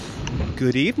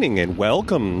Good evening and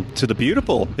welcome to the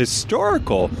beautiful,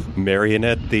 historical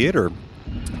Marionette Theater.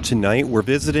 Tonight we're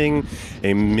visiting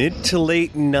a mid to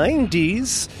late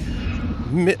 90s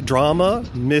drama,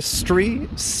 mystery,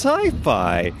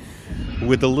 sci-fi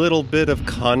with a little bit of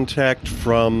contact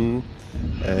from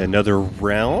another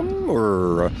realm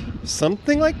or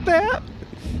something like that.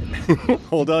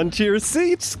 Hold on to your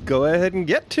seats. Go ahead and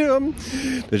get to them.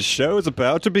 The show is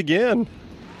about to begin.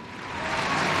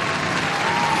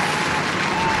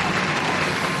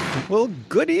 Well,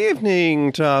 good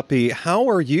evening, Toppy. How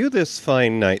are you this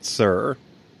fine night, sir?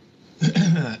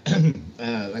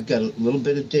 I got a little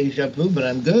bit of deja vu, but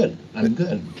I'm good.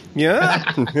 Yeah.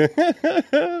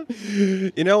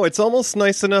 You know, it's almost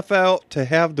nice enough out to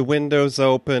have the windows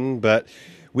open, but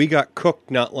we got cooked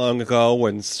not long ago,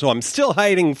 and so I'm still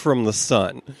hiding from the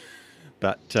sun.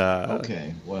 But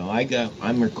okay. Well,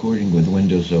 I'm recording with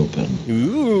windows open.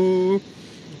 Ooh.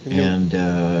 And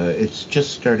it's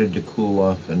just started to cool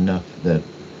off enough that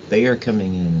the air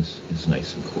coming in is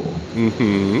nice and cool.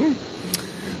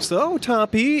 Mm-hmm. So,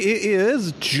 Toppy, it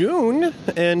is June,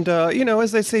 and,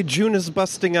 as they say, June is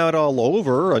busting out all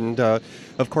over, and,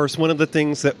 of course, one of the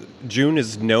things that June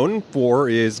is known for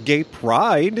is gay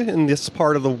pride in this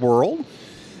part of the world.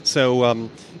 So,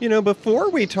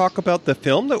 before we talk about the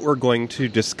film that we're going to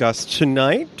discuss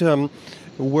tonight,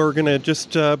 we're going to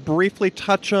just briefly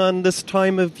touch on this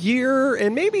time of year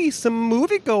and maybe some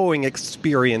movie-going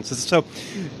experiences. So,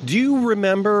 do you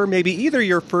remember maybe either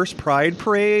your first Pride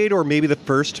Parade or maybe the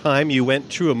first time you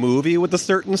went to a movie with a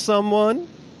certain someone?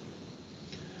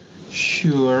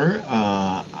 Sure.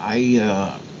 I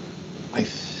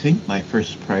think my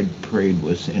first Pride Parade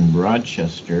was in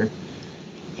Rochester,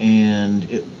 and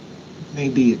it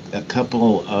maybe a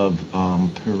couple of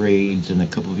parades in a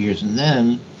couple of years, and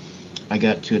then I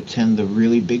got to attend the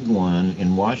really big one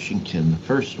in Washington, the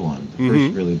first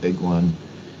really big one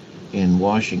in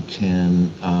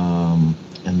Washington,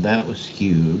 and that was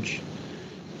huge.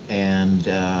 And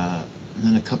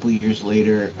then a couple of years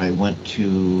later, I went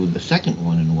to the second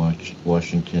one in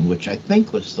Washington, which I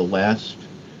think was the last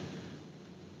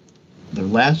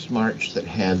march that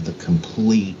had the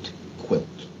complete quilt.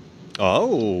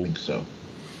 Oh. I think so.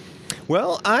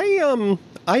 Well,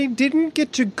 I didn't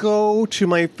get to go to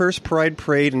my first Pride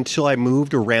Parade until I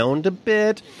moved around a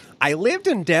bit. I lived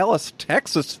in Dallas,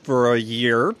 Texas for a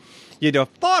year. You'd have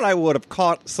thought I would have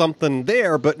caught something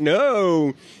there, but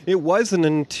no. It wasn't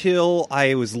until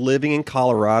I was living in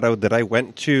Colorado that I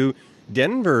went to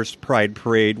Denver's Pride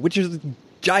Parade, which is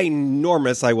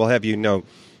ginormous, I will have you know.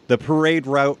 The parade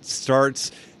route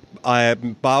starts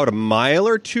about a mile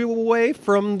or two away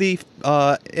from the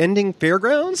ending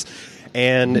fairgrounds,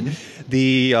 and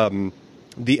the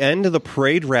end of the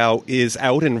parade route is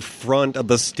out in front of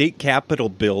the state capitol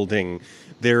building.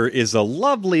 There is a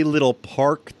lovely little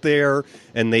park there,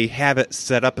 and they have it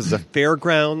set up as a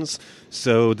fairgrounds,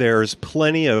 so there's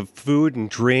plenty of food and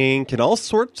drink and all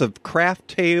sorts of craft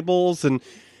tables and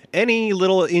any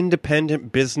little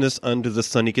independent business under the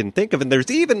sun you can think of, and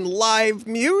there's even live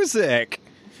music.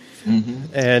 Mm-hmm.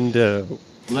 And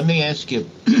let me ask you,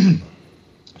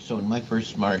 so in my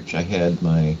first march, I had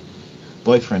my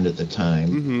boyfriend at the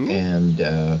time,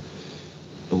 and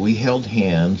we held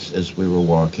hands as we were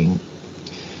walking.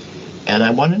 And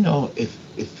I want to know if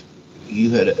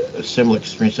you had a similar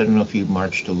experience. I don't know if you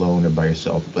marched alone or by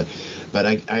yourself, but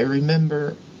I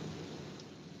remember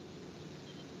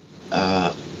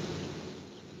I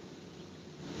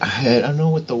don't know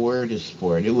what the word is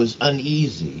for it. It was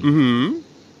uneasy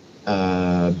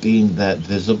being that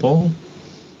visible.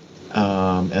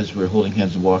 As we were holding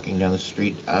hands and walking down the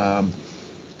street,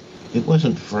 it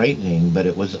wasn't frightening, but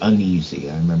it was uneasy.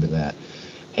 I remember that.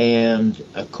 And,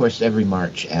 of course, every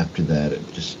march after that,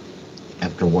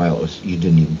 after a while, you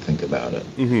didn't even think about it.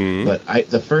 Mm-hmm. But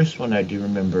the first one, I do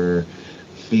remember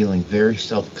feeling very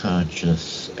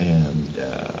self-conscious and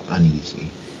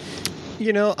uneasy.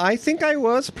 You know, I think I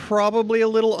was probably a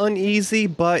little uneasy,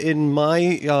 but in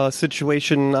my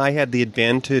situation, I had the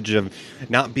advantage of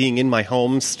not being in my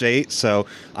home state, so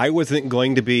I wasn't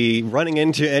going to be running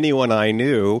into anyone I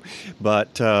knew.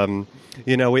 But,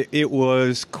 it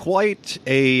was quite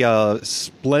a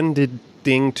splendid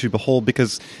thing to behold,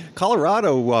 because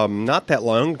Colorado, not that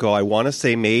long ago, I want to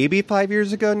say maybe 5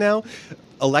 years ago now,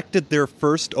 elected their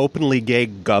first openly gay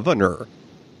governor.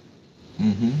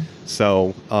 Mm-hmm.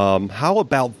 So, how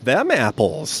about them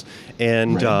apples?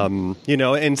 And, right.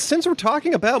 And since we're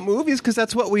talking about movies, because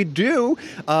that's what we do,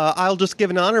 I'll just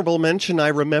give an honorable mention. I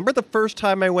remember the first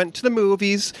time I went to the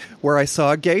movies where I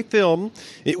saw a gay film.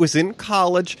 It was in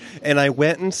college, and I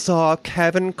went and saw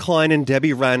Kevin Kline and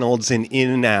Debbie Reynolds in In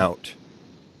and Out.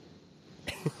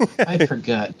 I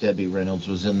forgot Debbie Reynolds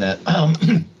was in that.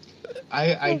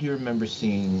 I do remember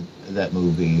seeing that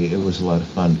movie. It was a lot of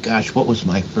fun. Gosh, what was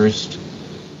my first?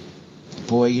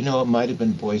 Boy, it might have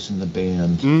been Boys in the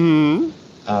Band.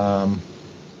 Um,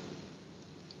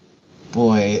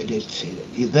 Boy,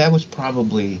 that was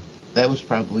probably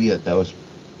it.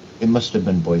 It must have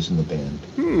been Boys in the Band,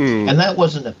 and that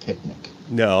wasn't a picnic.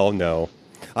 No.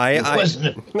 It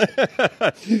wasn't.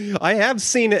 I have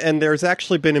seen it, and there's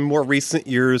actually been in more recent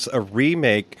years a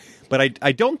remake, but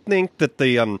I don't think that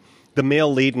the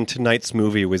male lead in tonight's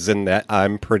movie was in that.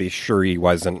 I'm pretty sure he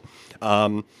wasn't.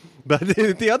 But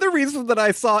the other reason that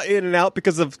I saw In and Out,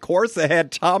 because of course it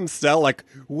had Tom Selleck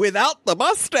without the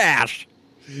mustache.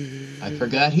 I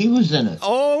forgot he was in it.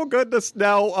 Oh, goodness.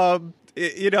 Now,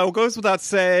 it goes without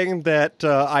saying that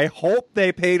I hope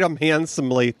they paid him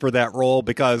handsomely for that role,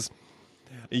 because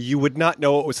you would not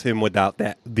know it was him without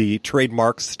the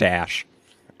trademark stash.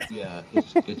 Yeah,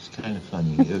 it's kind of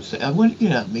funny.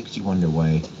 It makes you wonder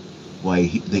why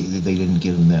they didn't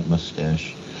give him that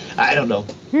mustache. I don't know.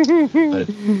 But,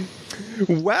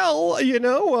 well,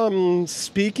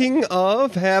 speaking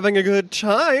of having a good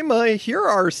time, I hear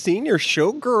our senior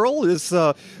showgirl has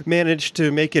managed to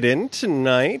make it in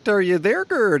tonight. Are you there,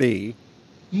 Gertie?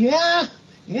 yeah,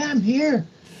 I'm here.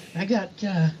 I got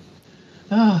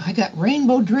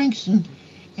rainbow drinks and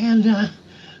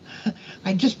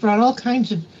I just brought all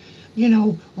kinds of,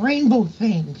 rainbow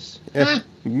things. Huh?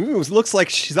 Looks like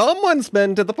someone's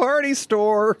been to the party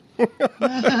store.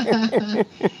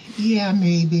 Yeah,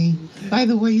 maybe. By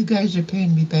the way, you guys are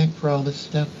paying me back for all this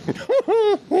stuff.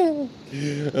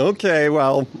 Okay,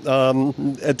 well,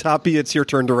 Toppy, it's your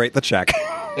turn to write the check.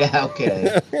 Yeah,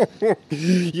 okay.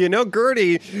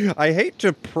 Gertie, I hate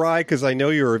to pry because I know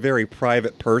you're a very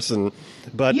private person,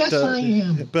 but yes, I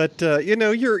am. But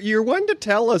you're one to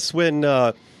tell us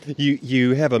when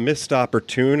you have a missed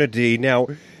opportunity. Now,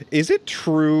 is it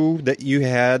true that you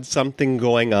had something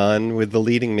going on with the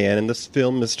leading man in this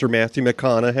film, Mr. Matthew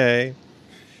McConaughey?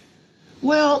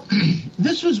 Well,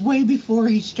 this was way before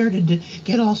he started to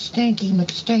get all stanky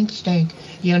McStank.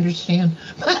 You understand?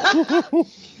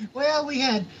 Well, we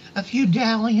had a few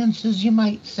dalliances, you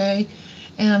might say,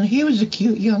 and he was a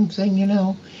cute young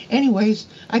thing, Anyways,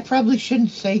 I probably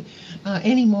shouldn't say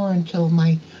any more until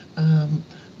my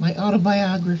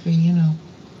autobiography,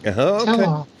 Okay.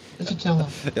 Tell-all. It's a tell-all.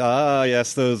 Ah,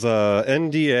 yes, those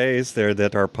NDAs there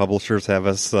that our publishers have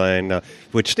us sign,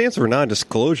 which stands for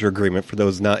non-disclosure agreement for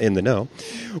those not in the know.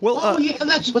 Well, yeah,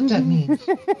 that's what that means.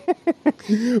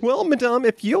 Well, Madame,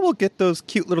 if you will get those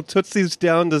cute little tootsies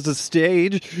down to the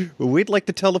stage, we'd like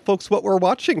to tell the folks what we're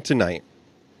watching tonight.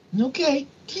 Okay.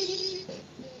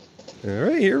 All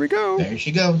right, here we go. There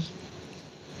she goes.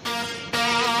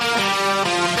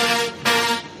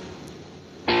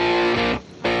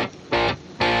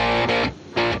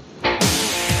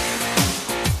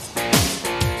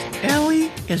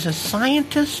 Is a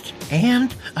scientist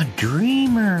and a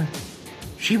dreamer.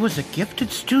 She was a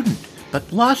gifted student,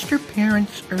 but lost her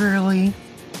parents early.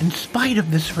 In spite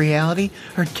of this reality,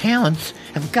 her talents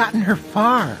have gotten her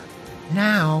far.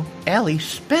 Now, Ellie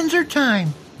spends her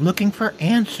time looking for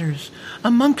answers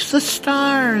amongst the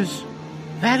stars.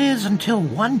 That is until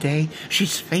one day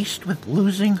she's faced with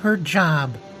losing her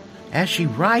job. As she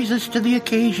rises to the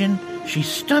occasion, she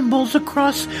stumbles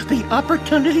across the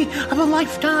opportunity of a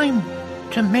lifetime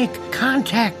to make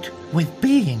contact with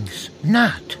beings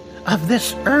not of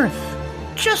this earth.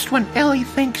 Just when Ellie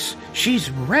thinks she's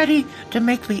ready to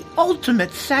make the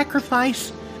ultimate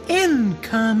sacrifice, in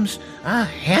comes a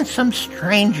handsome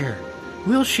stranger.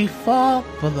 Will she fall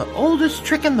for the oldest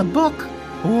trick in the book,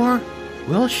 or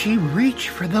will she reach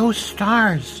for those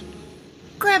stars?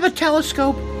 Grab a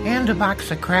telescope and a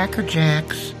box of Cracker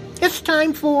Jacks. It's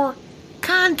time for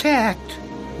Contact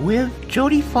with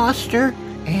Jodie Foster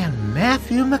and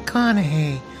Matthew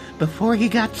McConaughey before he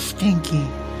got stinky.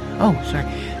 Oh, sorry.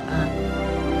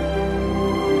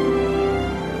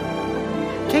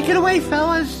 Take it away,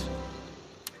 fellas.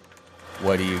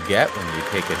 What do you get when you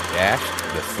take a dash to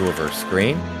the silver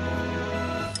screen?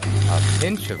 A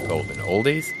pinch of golden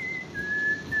oldies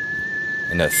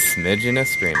and a smidgen of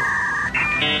streaming.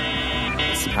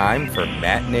 It's time for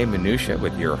Matinee Minutia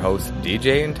with your hosts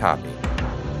DJ and Toppy.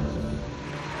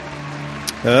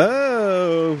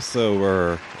 Oh, so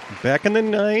we're back in the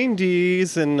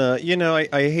 90s, and, I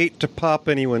hate to pop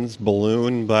anyone's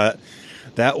balloon, but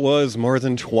that was more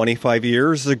than 25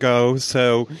 years ago,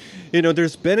 so,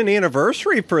 there's been an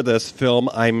anniversary for this film,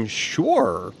 I'm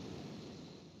sure.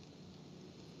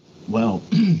 Well,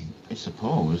 I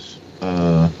suppose.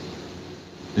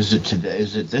 Is it today?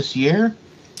 Is it this year?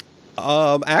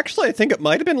 Actually, I think it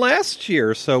might have been last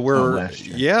year. So last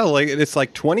year. Yeah, like it's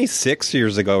like 26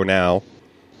 years ago now.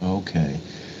 Okay.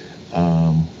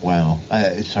 Wow.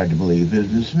 It's hard to believe.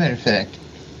 As a matter of fact,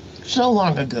 so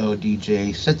long ago,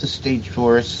 DJ, set the stage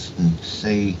for us and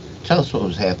tell us what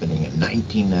was happening in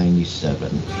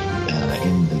 1997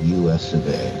 in the U.S. of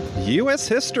A. U.S.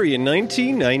 history in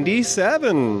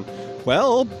 1997.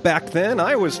 Well, back then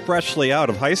I was freshly out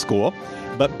of high school,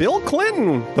 but Bill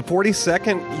Clinton, the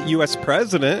 42nd U.S.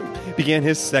 president, began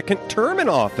his second term in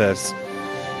office.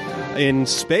 In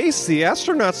space, the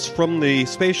astronauts from the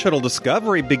Space Shuttle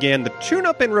Discovery began the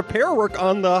tune-up and repair work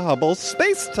on the Hubble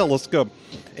Space Telescope,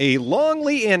 a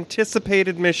longly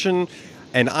anticipated mission,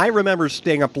 and I remember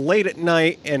staying up late at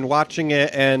night and watching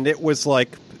it, and it was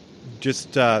like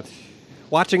just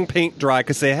watching paint dry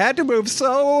because they had to move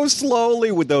so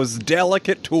slowly with those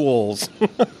delicate tools.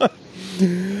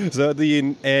 So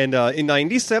in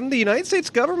 97, the United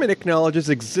States government acknowledges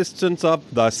existence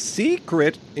of the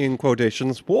secret, in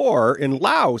quotations, war in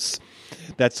Laos.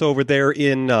 That's over there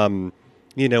in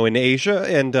Asia,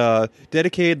 and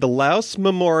dedicated the Laos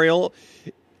Memorial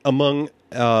among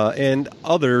and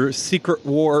other secret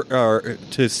war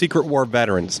to secret war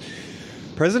veterans.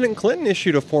 President Clinton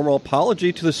issued a formal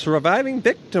apology to the surviving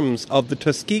victims of the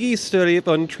Tuskegee study of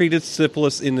untreated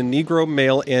syphilis in the Negro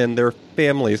male and their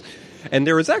families. And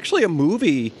there was actually a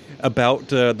movie about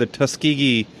the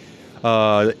Tuskegee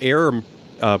air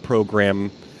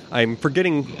program. I'm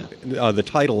forgetting the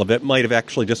title of it. Might have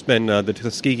actually just been the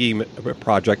Tuskegee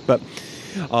Project. But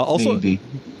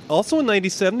also in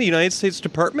 97, the United States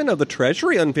Department of the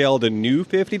Treasury unveiled a new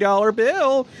 $50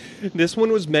 bill. This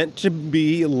one was meant to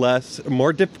be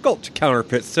more difficult to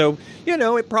counterfeit. So,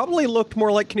 it probably looked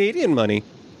more like Canadian money.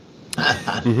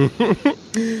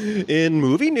 In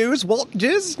movie news, Walt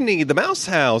Disney, the Mouse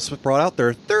House, brought out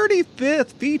their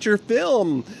 35th feature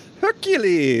film,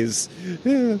 Hercules.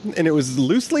 And it was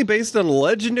loosely based on a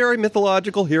legendary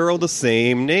mythological hero of the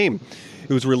same name.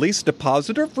 It was released to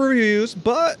positive reviews,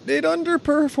 but it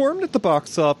underperformed at the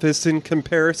box office in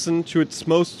comparison to its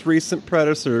most recent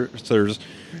predecessors.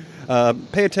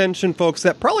 Pay attention, folks.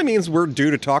 That probably means we're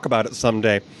due to talk about it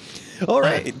someday. All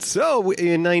right, so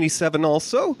in 97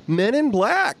 also, Men in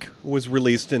Black was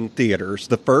released in theaters.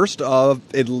 The first of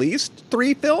at least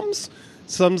 3 films,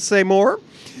 some say more.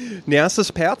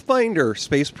 NASA's Pathfinder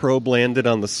space probe landed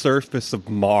on the surface of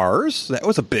Mars. That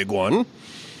was a big one.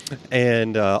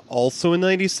 And also in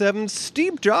 97,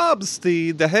 Steve Jobs,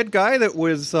 the head guy that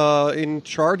was in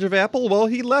charge of Apple, well,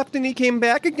 he left and he came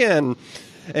back again.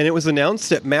 And it was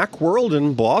announced at Macworld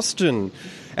in Boston.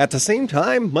 At the same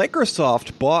time,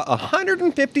 Microsoft bought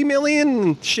 150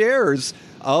 million shares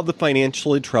of the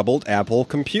financially troubled Apple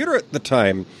computer at the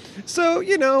time. So,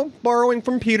 borrowing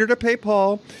from Peter to pay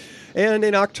Paul. And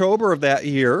in October of that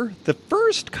year, the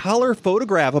first color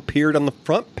photograph appeared on the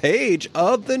front page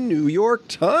of the New York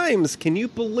Times. Can you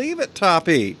believe it,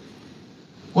 Toppy?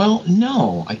 Well,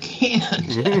 no, I can't.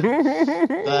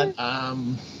 But,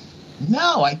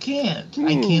 no, I can't.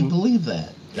 I can't believe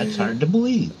that. That's hard to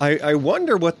believe. I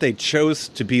wonder what they chose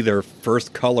to be their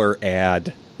first color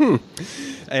ad.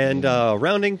 And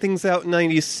rounding things out in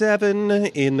 97,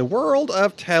 in the world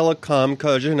of telecom,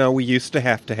 because, we used to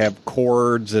have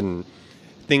cords and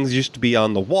things used to be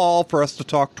on the wall for us to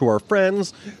talk to our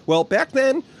friends. Well, back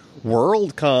then,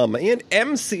 WorldCom and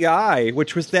MCI,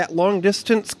 which was that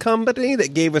long-distance company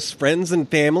that gave us friends and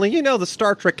family. The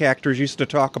Star Trek actors used to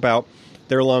talk about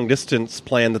their long-distance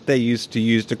plan that they used to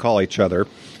use to call each other.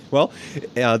 Well,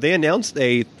 they announced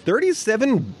a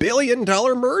 $37 billion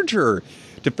merger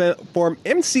to form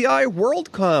MCI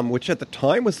WorldCom, which at the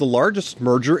time was the largest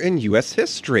merger in U.S.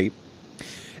 history.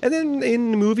 And then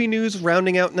in movie news,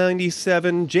 rounding out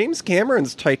 97, James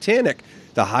Cameron's Titanic,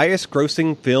 the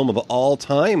highest-grossing film of all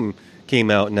time,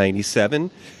 came out in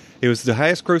 97. It was the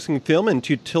highest-grossing film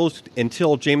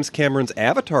until James Cameron's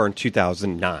Avatar in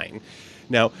 2009.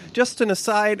 Now, just an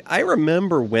aside, I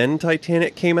remember when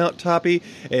Titanic came out, Toppy,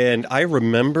 and I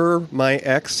remember my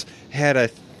ex had a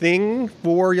thing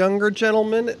for younger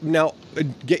gentlemen. Now,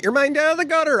 get your mind out of the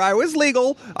gutter. I was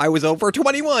legal. I was over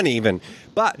 21 even.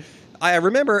 But I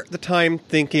remember at the time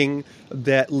thinking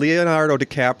that Leonardo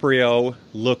DiCaprio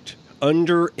looked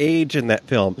underage in that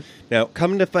film. Now,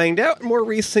 come to find out, in more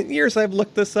recent years, I've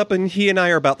looked this up, and he and I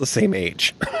are about the same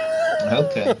age.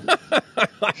 Okay.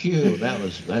 Phew,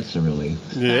 that's a relief.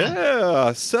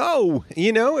 Yeah. So,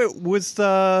 it was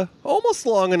almost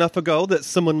long enough ago that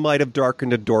someone might have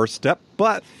darkened a doorstep,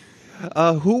 but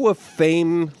who of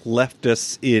fame left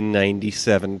us in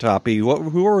 97, Toppy?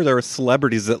 Who were their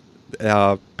celebrities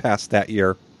that passed that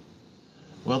year?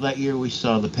 Well, that year we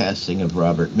saw the passing of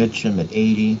Robert Mitchum at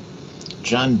 80.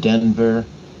 John Denver,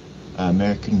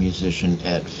 American musician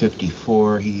at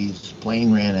 54. His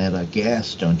plane ran out of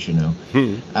gas, don't you know?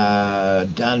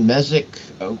 Don Messick,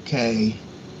 okay,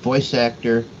 voice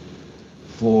actor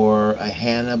for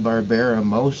Hanna-Barbera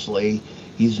mostly.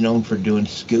 He's known for doing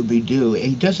Scooby-Doo.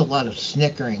 He does a lot of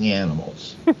snickering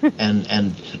animals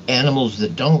and animals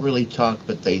that don't really talk,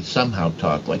 but they somehow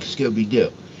talk, like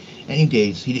Scooby-Doo. And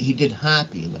he did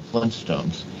Hoppy in the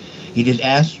Flintstones. He did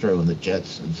Astro in the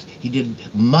Jetsons. He did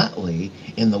Muttley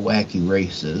in the Wacky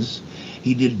Races.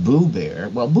 He did Boo Bear.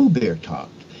 Well, Boo Bear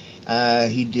talked.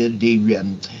 He did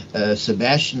the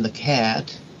Sebastian the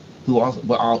Cat,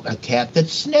 a cat that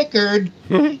snickered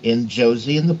in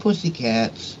Josie and the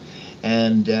Pussycats.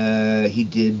 And he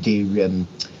did the,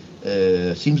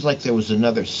 seems like there was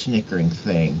another snickering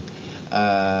thing.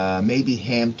 Maybe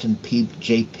Hampton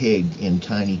J. Pig in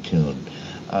Tiny Toon.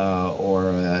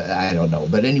 I don't know.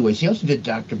 But anyways, he also did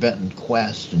Dr. Benton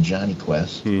Quest and Johnny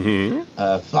Quest.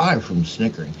 Far from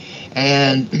snickering.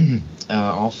 And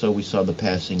also we saw the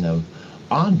passing of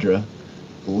Audra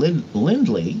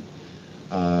Lindley,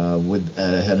 with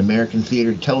an American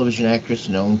theater television actress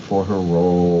known for her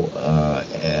role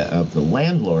of the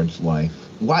landlord's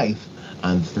wife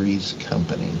on Three's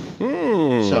Company.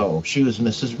 So she was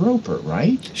Mrs. Roper,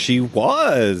 right? She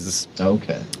was.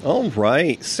 Okay. All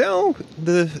right. So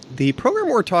the program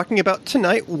we're talking about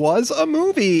tonight was a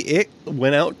movie. It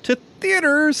went out to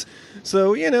theaters.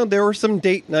 So, there were some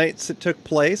date nights that took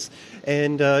place.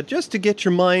 And just to get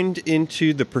your mind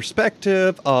into the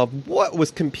perspective of what was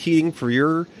competing for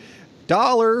your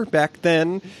dollar back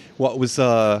then, what was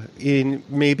in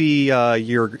maybe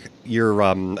your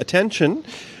attention,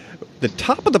 the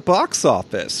top of the box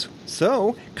office.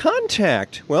 So,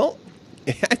 Contact. Well,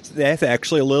 that's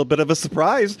actually a little bit of a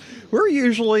surprise. We're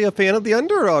usually a fan of the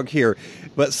underdog here.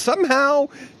 But somehow,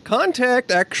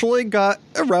 Contact actually got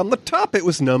around the top. It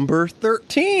was number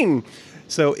 13.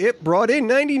 So it brought in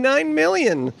 $99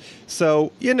 million.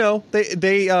 So,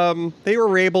 they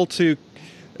were able to,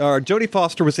 Jodie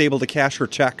Foster was able to cash her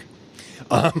check.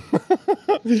 Right.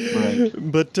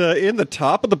 But in the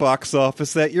top of the box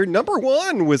office that year, number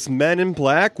 1 was Men in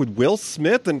Black with Will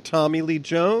Smith and Tommy Lee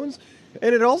Jones.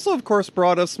 And it also, of course,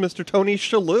 brought us Mr. Tony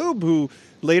Shalhoub, who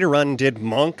later on did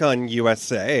Monk on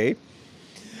USA.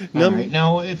 All right.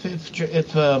 Now, if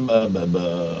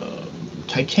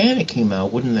Titanic came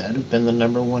out, wouldn't that have been the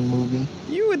number 1 movie?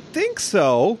 You would think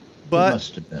so, but it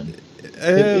must have been.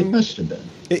 It must have been.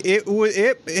 It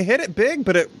hit it big,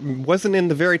 but it wasn't in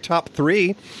the very top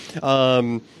 3.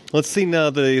 Let's see now.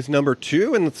 The number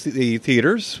 2 in the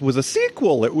theaters was a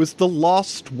sequel. It was The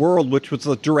Lost World, which was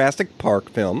a Jurassic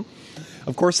Park film.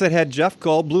 Of course, it had Jeff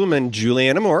Goldblum and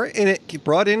Julianne Moore, and it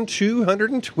brought in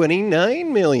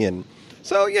 $229 million.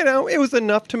 So, it was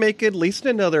enough to make at least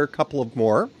another couple of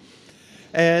more.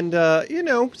 And,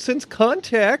 since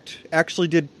Contact actually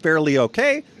did fairly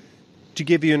okay, to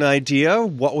give you an idea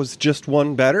what was just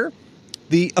one better,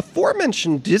 the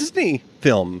aforementioned Disney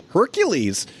film,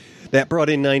 Hercules, that brought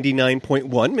in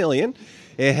 $99.1 million.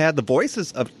 It had the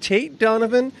voices of Tate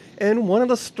Donovan and one of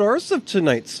the stars of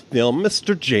tonight's film,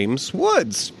 Mr. James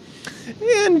Woods.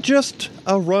 And just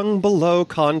a rung below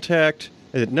Contact,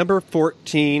 at number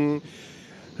 14,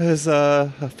 is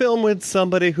a film with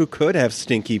somebody who could have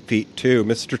stinky feet, too,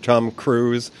 Mr. Tom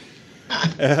Cruise.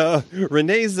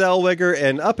 Renee Zellweger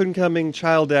and up-and-coming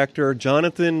child actor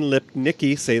Jonathan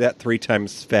Lipnicki, say that 3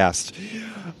 times fast.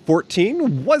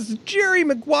 14 was Jerry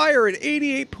Maguire at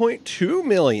 $88.2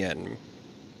 million.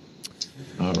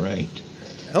 All right.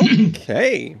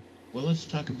 Okay. Well, let's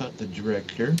talk about the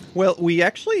director. Well, we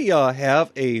actually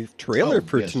have a trailer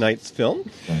for tonight's film.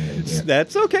 Yeah.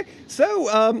 That's okay.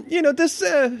 So, this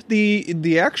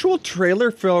the actual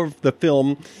trailer for the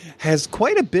film has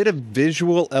quite a bit of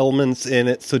visual elements in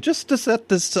it. So just to set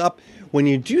this up, when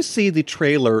you do see the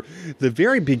trailer, the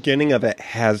very beginning of it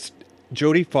has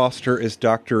Jodie Foster as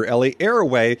Dr. Ellie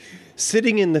Arroway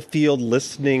sitting in the field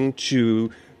listening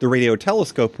to the radio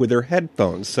telescope with her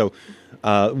headphones. So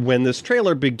when this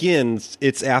trailer begins,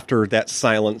 it's after that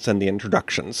silence and the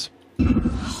introductions.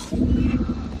 This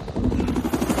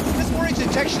morning's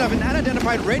detection of an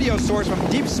unidentified radio source from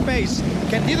deep space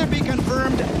can neither be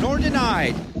confirmed nor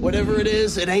denied. Whatever it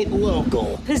is, it ain't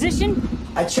local. Position?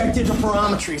 I checked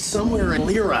interferometry somewhere in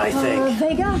Lyra, I think.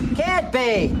 Vega? Can't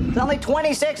be. It's only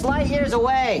 26 light years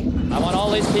away. I want all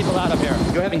these people out of here.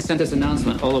 Your having sent this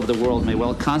announcement all over the world may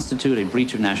well constitute a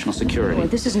breach of national security. Boy,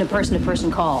 this isn't a person-to-person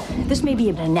call. This may be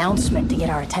an announcement to get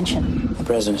our attention. The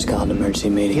president's called an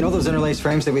emergency meeting. You know those interlaced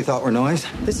frames that we thought were noise?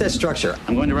 This says structure.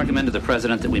 I'm going to recommend to the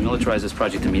president that we militarize this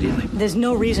project immediately. There's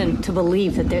no reason to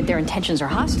believe that their intentions are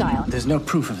hostile. There's no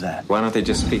proof of that. Why don't they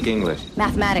just speak English?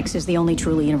 Mathematics is the only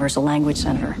truly universal language,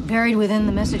 Senator. Buried within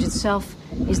the message itself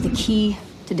is the key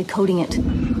to decoding it.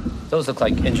 Those look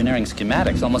like engineering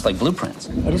schematics, almost like blueprints.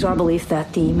 It is our belief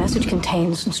that the message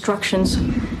contains instructions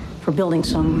for building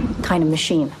some kind of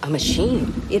machine. A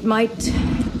machine? It might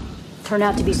turn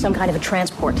out to be some kind of a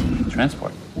transport.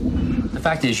 Transport? The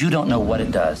fact is, you don't know what it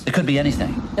does. It could be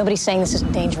anything. Nobody's saying this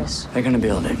isn't dangerous. They're gonna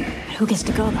build it. Who gets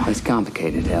to go, though? It's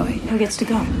complicated, Ellie. Who gets to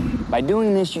go? By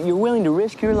doing this, you're willing to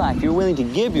risk your life. You're willing to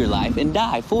give your life and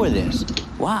die for this.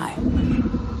 Why?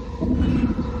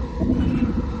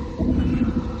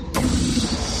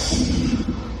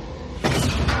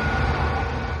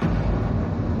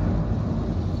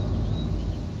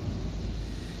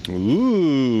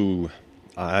 Ooh,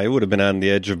 I would have been on the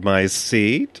edge of my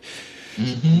seat.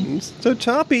 Mm-hmm. So,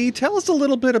 Toppy, tell us a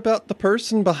little bit about the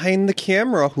person behind the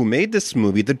camera who made this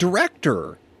movie, the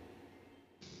director.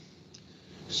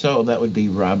 So that would be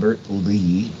Robert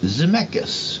Lee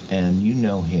Zemeckis, and you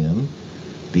know him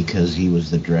because he was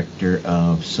the director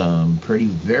of some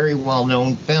very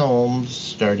well-known films,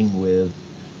 starting with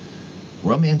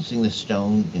Romancing the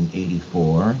Stone in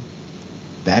 '84,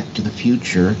 Back to the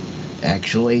Future,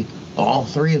 actually all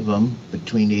three of them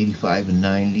between '85 and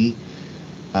 '90.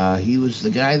 He was the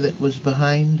guy that was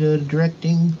behind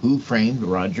directing Who Framed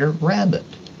Roger Rabbit.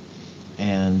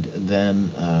 And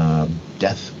then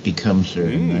Death Becomes Her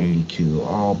in '92,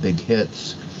 all big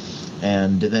hits.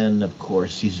 And then, of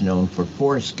course, he's known for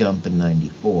Forrest Gump in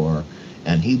 '94,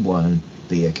 and he won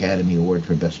the Academy Award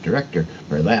for Best Director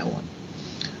for that one.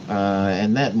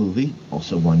 And that movie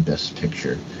also won Best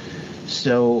Picture.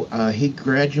 So he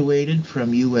graduated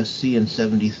from USC in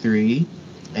 '73,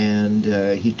 and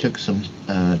he took some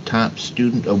top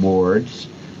student awards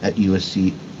at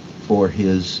USC for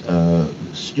his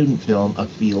student film, A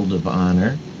Field of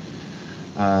Honor.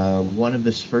 One of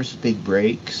his first big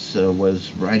breaks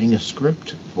was writing a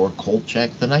script for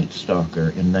Kolchak the Night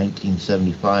Stalker in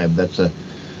 1975. That's a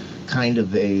kind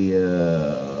of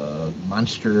a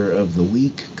Monster of the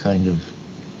Week kind of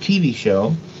TV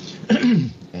show.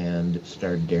 And it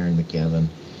starred Darren McGavin.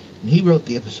 And he wrote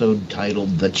the episode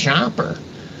titled The Chopper,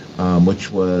 which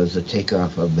was a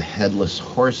takeoff of the Headless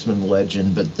Horseman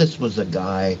legend, but this was a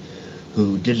guy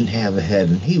who didn't have a head,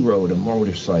 and he rode a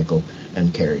motorcycle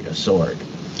and carried a sword.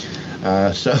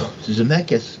 So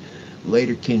Zemeckis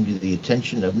later came to the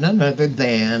attention of none other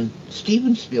than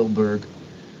Steven Spielberg,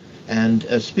 and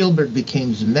Spielberg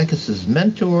became Zemeckis'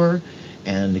 mentor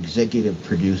and executive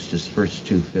produced his first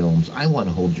two films, I Want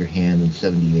to Hold Your Hand in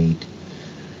 '78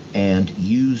 and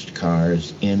Used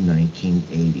Cars in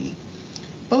 1980.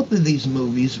 Both of these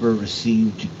movies were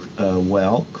received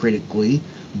well critically,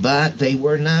 but they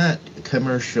were not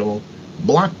commercial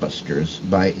blockbusters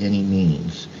by any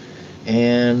means.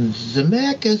 And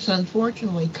Zemeckis,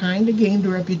 unfortunately, kind of gained a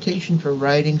reputation for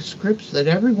writing scripts that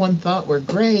everyone thought were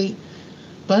great,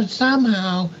 but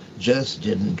somehow just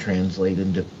didn't translate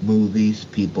into movies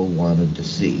people wanted to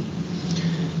see.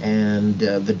 And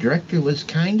the director was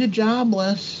kind of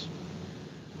jobless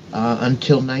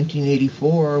until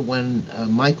 1984 when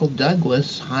Michael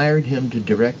Douglas hired him to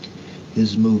direct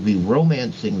his movie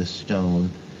Romancing the Stone,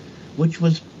 which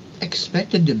was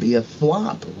expected to be a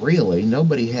flop, really.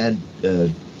 Nobody had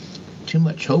too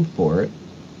much hope for it.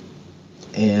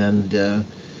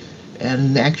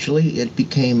 And actually, it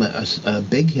became a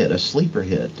big hit, a sleeper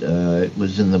hit. It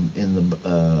was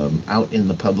out in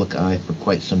the public eye for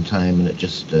quite some time, and it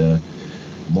just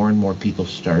more and more people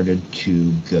started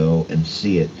to go and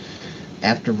see it.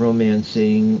 After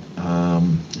Romancing,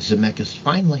 Zemeckis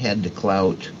finally had the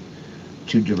clout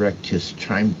to direct his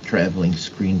time-traveling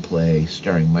screenplay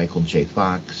starring Michael J.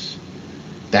 Fox,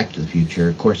 Back to the Future.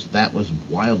 Of course, that was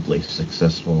wildly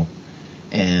successful,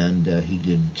 and he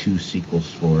did 2 sequels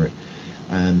for it.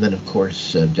 And then, of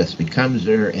course, Death Becomes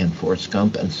Her and Forrest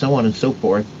Gump, and so on and so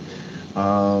forth.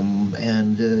 Suddenly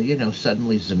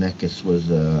Zemeckis was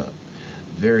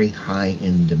very high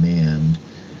in demand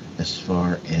as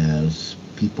far as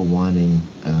people wanting,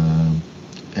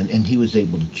 and he was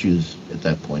able to choose at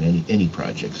that point any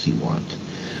projects he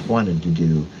wanted to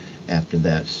do after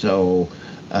that. So,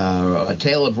 A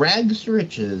Tale of Rags to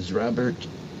Riches, Robert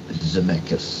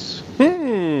Zemeckis.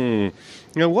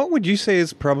 Now, what would you say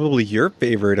is probably your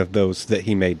favorite of those that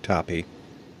he made, Toppy?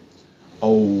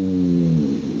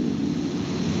 Oh,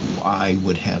 I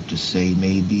would have to say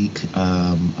maybe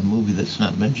a movie that's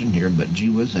not mentioned here, but gee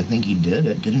whiz, I think he did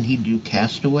it. Didn't he do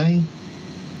Castaway?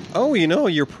 Oh,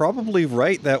 you're probably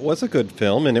right. That was a good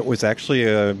film, and it was actually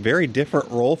a very different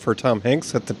role for Tom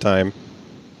Hanks at the time.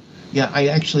 Yeah, I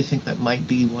actually think that might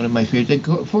be one of my favorites.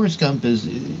 Forrest Gump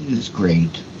is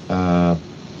great, but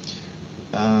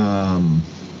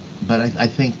I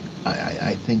think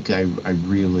I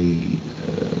really,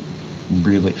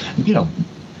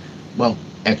 well,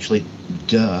 actually,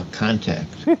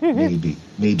 Contact maybe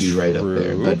right up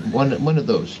there, but one of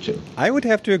those two. I would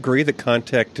have to agree that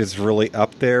Contact is really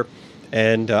up there,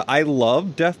 and I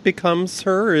love Death Becomes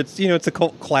Her. It's it's a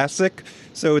cult classic,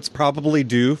 so it's probably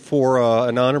due for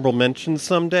an honorable mention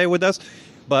someday with us.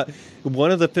 But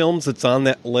one of the films that's on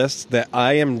that list that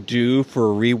I am due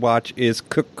for a rewatch is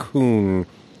Cocoon,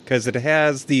 because it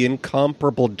has the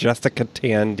incomparable Jessica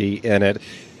Tandy in it,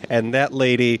 and that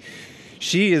lady,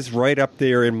 she is right up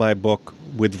there in my book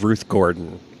with Ruth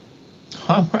Gordon.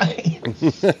 All right.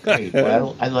 Great.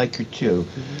 Well, I like her too.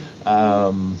 I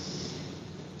don't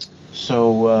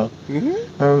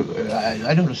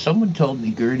know. Someone told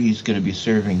me Gertie's going to be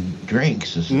serving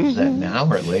drinks. Is that now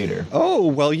or later? Oh,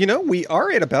 well, we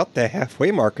are at about the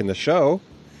halfway mark in the show.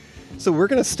 So we're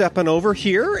going to step on over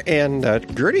here, and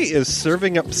Gertie is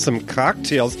serving up some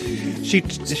cocktails. She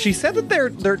said that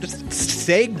they're just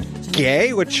say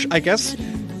gay, which I guess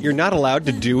you're not allowed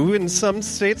to do in some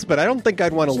states, but I don't think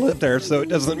I'd want to live there, so it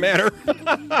doesn't matter.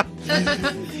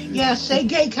 Yeah, say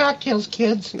gay cocktails,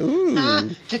 kids.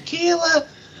 Tequila,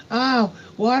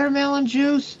 watermelon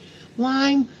juice,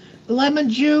 lime, lemon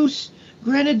juice,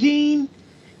 grenadine,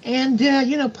 and,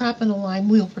 popping a lime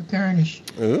wheel for garnish.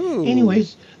 Ooh.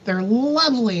 Anyways, they're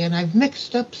lovely, and I've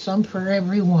mixed up some for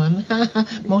everyone.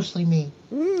 Mostly me.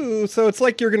 Ooh, so it's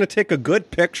like you're going to take a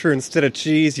good picture instead of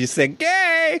cheese. You say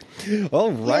gay.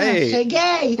 All right. Yeah, say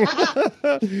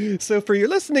gay. So for your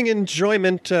listening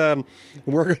enjoyment, we're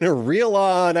going to reel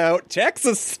on out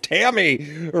Texas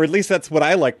Tammy, or at least that's what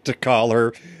I like to call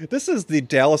her. This is the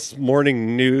Dallas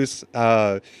Morning News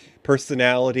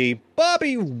personality,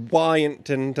 Bobby Wyant.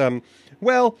 And,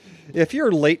 well, if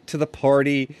you're late to the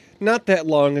party, not that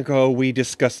long ago, we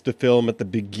discussed a film at the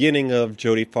beginning of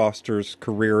Jodie Foster's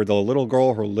career, The Little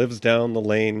Girl Who Lives Down the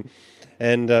Lane.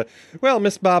 And,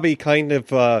 Miss Bobby kind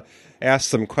of asked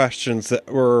some questions that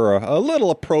were a little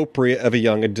appropriate of a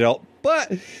young adult.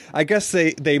 But I guess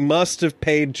they must have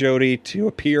paid Jodie to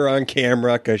appear on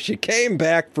camera because she came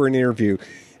back for an interview.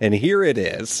 And here it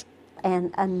is.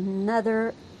 And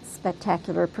another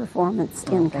spectacular performance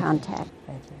in Contact.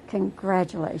 Thank you.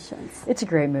 Congratulations. It's a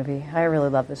great movie. I really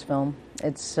love this film.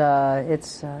 It's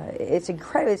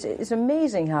incredible. It's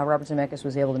amazing how Robert Zemeckis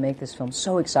was able to make this film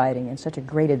so exciting and such a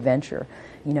great adventure.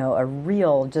 A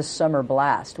real just summer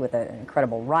blast with an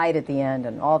incredible ride at the end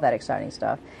and all that exciting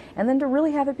stuff. And then to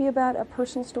really have it be about a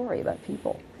personal story about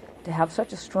people. To have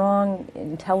such a strong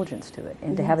intelligence to it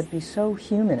and to have it be so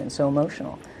human and so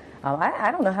emotional.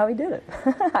 I don't know how he did it.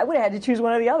 I would have had to choose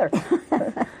one or the other.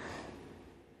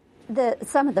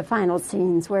 Some of the final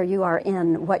scenes where you are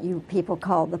in what you people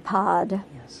call the pod.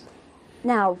 Yes.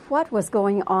 Now, what was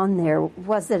going on there?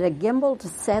 Was it a gimbaled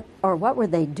set, or what were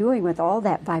they doing with all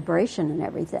that vibration and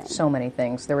everything? So many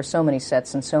things. There were so many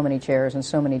sets and so many chairs and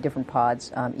so many different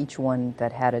pods, each one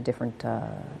that had a different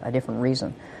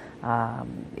reason.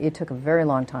 It took a very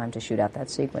long time to shoot out that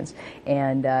sequence,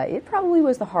 and it probably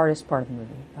was the hardest part of the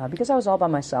movie because I was all by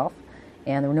myself.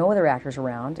 And there were no other actors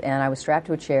around, and I was strapped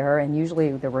to a chair, and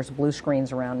usually there was blue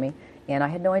screens around me, and I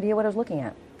had no idea what I was looking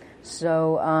at.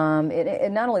 So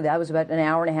not only that, it was about an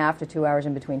hour and a half to 2 hours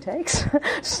in between takes.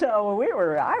 So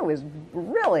I was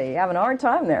really having a hard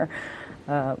time there.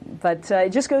 But it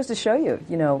just goes to show you,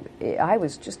 I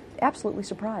was just absolutely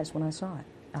surprised when I saw it.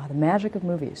 The magic of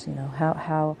movies,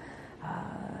 how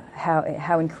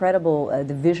incredible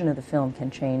the vision of the film can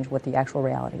change what the actual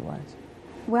reality was.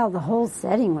 Well, the whole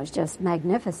setting was just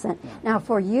magnificent. Now,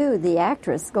 for you, the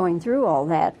actress, going through all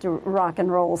that rock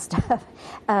and roll stuff,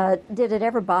 did it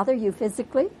ever bother you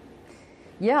physically?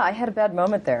 Yeah, I had a bad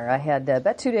moment there. I had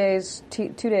about 2 days. 2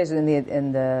 days in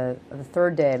the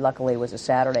third day, luckily, was a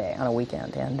Saturday on a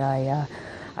weekend, and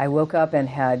I woke up and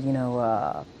had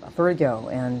a vertigo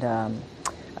and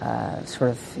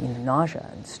sort of nausea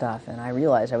and stuff, and I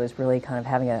realized I was really kind of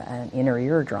having an inner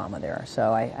ear drama there.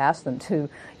 So I asked them to,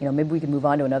 maybe we could move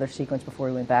on to another sequence before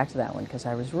we went back to that one, because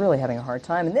I was really having a hard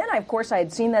time. And then, of course, I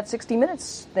had seen that 60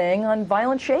 Minutes thing on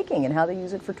violent shaking and how they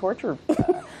use it for torture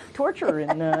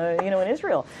in in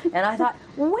Israel. And I thought,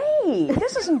 wait,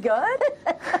 this isn't good.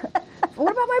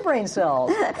 What about my brain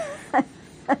cells?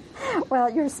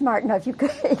 Well, you're smart enough. You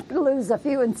could lose a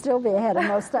few and still be ahead of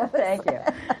most of us.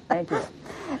 Thank you.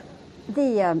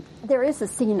 There is a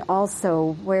scene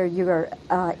also where you're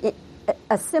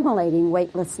assimilating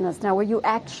weightlessness. Now, were you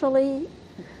actually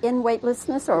in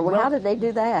weightlessness, or how did they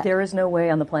do that? There is no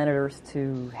way on the planet Earth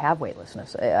to have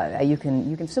weightlessness. You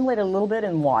can simulate it a little bit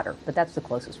in water, but that's the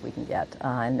closest we can get.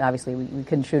 And obviously, we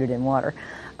couldn't shoot it in water.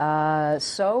 You have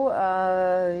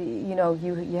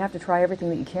to try everything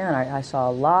that you can. I saw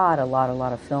a lot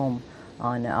of film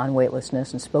on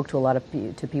weightlessness, and spoke to a lot of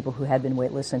people who had been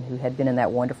weightless and who had been in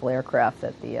that wonderful aircraft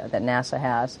that that NASA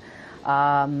has.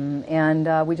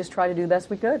 We just try to do the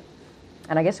best we could,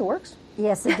 and I guess it works.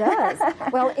 Yes, it does.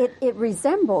 Well, it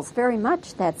resembles very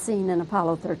much that scene in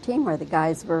Apollo 13 where the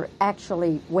guys were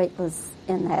actually weightless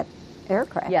in that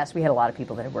aircraft. Yes, we had a lot of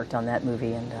people that had worked on that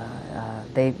movie, and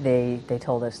they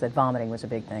told us that vomiting was a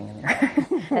big thing in there.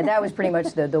 And that was pretty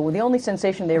much the only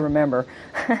sensation they remember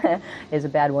is a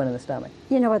bad one in the stomach.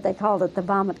 You know what they called it, the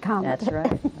vomit comet. That's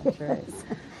right. That's right.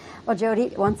 Well, Jody,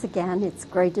 once again, it's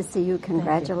great to see you.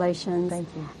 Congratulations. Thank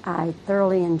you. I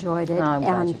thoroughly enjoyed it. Oh, I'm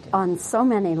glad you did. On so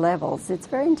many levels. It's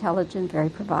very intelligent, very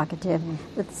provocative,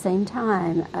 but at the same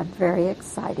time, a very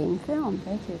exciting film.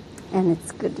 Thank you. And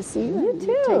it's good to see you. You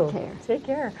too. Take care. Take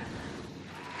care.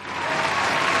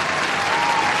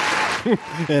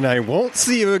 And I won't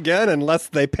see you again unless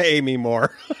they pay me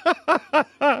more.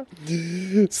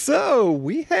 So,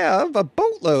 we have a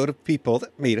boatload of people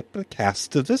that made up the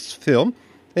cast of this film.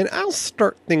 And I'll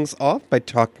start things off by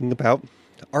talking about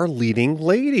our leading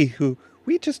lady who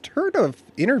we just heard of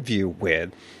interview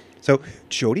with. So,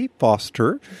 Jodie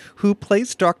Foster, who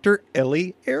plays Dr.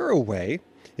 Ellie Arroway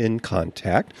in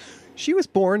Contact. She was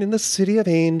born in the City of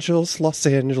Angels, Los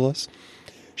Angeles.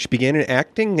 She began in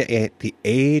acting at the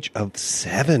age of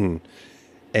 7.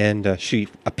 And she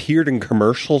appeared in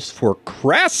commercials for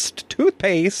Crest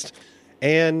toothpaste.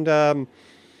 And,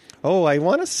 I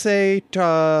want to say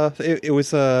it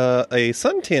was a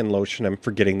suntan lotion. I'm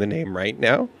forgetting the name right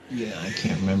now. Yeah, I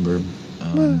can't remember. I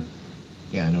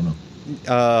don't know.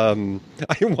 I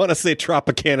want to say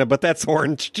Tropicana, but that's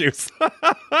orange juice.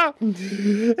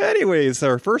 Anyways,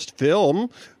 our first film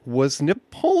was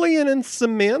Napoleon and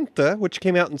Samantha, which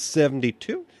came out in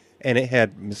 1972. And it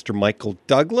had Mr. Michael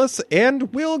Douglas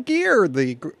and Will Geer,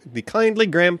 the kindly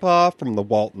grandpa from the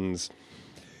Waltons.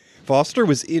 Foster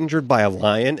was injured by a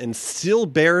lion and still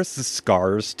bears the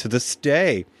scars to this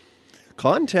day.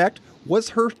 Contact was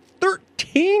her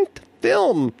 13th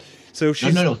film. So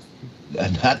she's... No.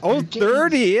 Not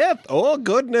 30th. Oh,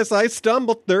 goodness, I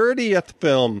stumbled. 30th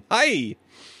film. Hi.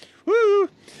 Woo.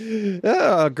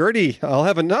 Gertie, I'll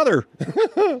have another.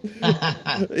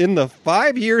 In the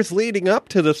 5 years leading up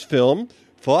to this film,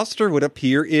 Foster would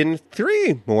appear in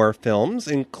 3 more films,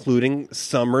 including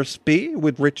Summersby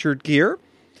with Richard Gere,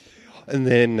 and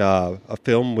then a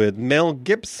film with Mel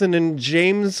Gibson and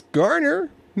James Garner,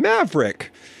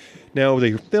 Maverick. Now,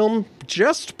 the film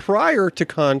just prior to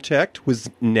Contact was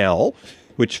Nell,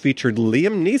 which featured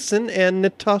Liam Neeson and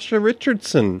Natasha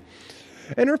Richardson.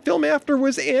 And her film after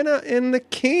was Anna and the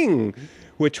King,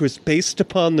 which was based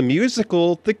upon the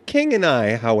musical The King and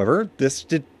I. However, this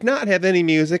did not have any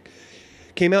music.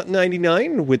 Came out in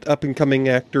 1999 with up-and-coming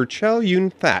actor Chow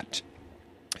Yun-fat.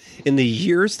 In the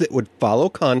years that would follow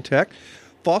Contact,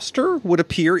 Foster would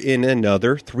appear in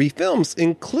another 3 films,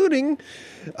 including,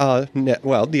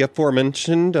 the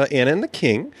aforementioned Anna and the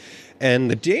King,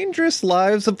 and The Dangerous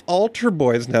Lives of Altar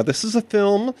Boys. Now, this is a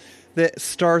film that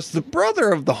stars the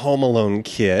brother of the Home Alone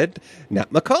kid,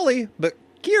 not Macaulay, but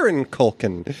Kieran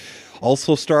Culkin.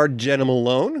 Also starred Jenna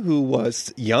Malone, who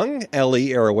was young Ellie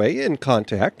Arroway in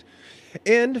Contact,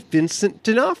 and Vincent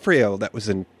D'Onofrio. That was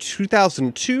in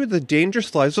 2002, The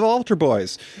Dangerous Lives of Altar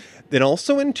Boys. Then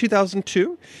also in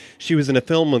 2002, she was in a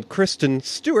film with Kristen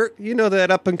Stewart. You know,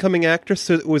 that up-and-coming actress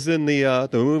that was in the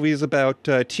movies about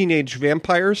teenage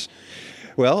vampires?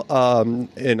 Well,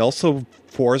 and also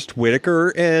Forrest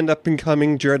Whitaker and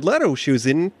up-and-coming Jared Leto. She was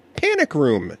in Panic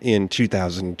Room in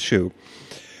 2002.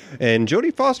 And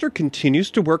Jodie Foster continues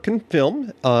to work in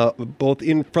film, both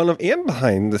in front of and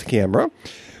behind the camera.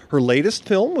 Her latest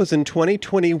film was in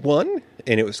 2021,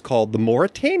 and it was called The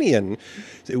Mauritanian,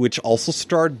 which also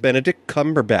starred Benedict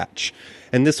Cumberbatch.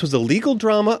 And this was a legal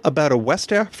drama about a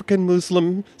West African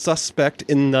Muslim suspect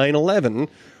in 9/11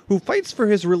 who fights for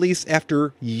his release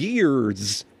after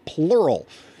years, plural,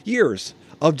 years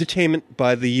of detainment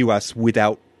by the U.S.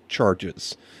 without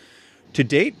charges. To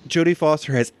date, Jodie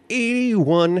Foster has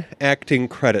 81 acting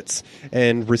credits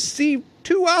and received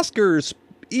 2 Oscars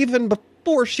even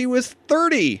before she was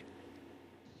 30.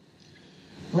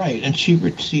 Right, and she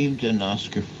received an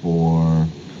Oscar for,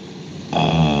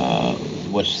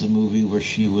 what's the movie where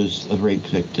she was a rape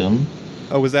victim?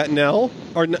 Oh, was that Nell?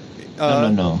 Or No.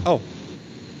 Oh.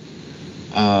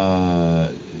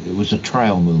 It was a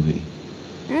trial movie.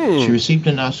 She received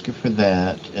an Oscar for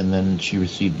that, and then she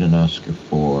received an Oscar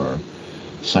for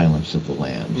Silence of the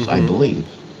Lambs, I believe.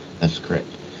 That's correct.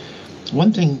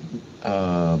 One thing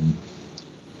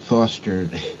Foster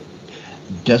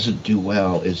doesn't do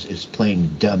well is playing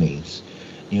dummies.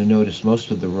 You notice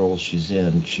most of the roles she's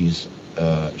in, she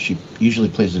usually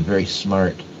plays a very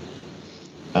smart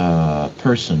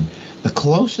person. The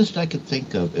closest I could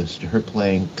think of is to her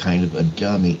playing kind of a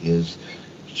dummy is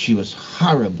she was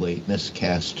horribly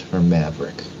miscast for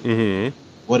Maverick. Mm-hmm.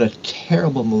 What a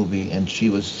terrible movie, and she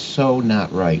was so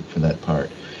not right for that part.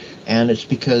 And it's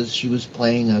because she was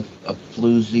playing a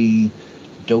floozy,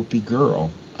 dopey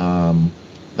girl.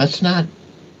 That's not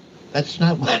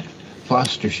what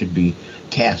Foster should be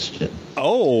cast in.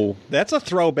 Oh, that's a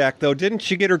throwback, though. Didn't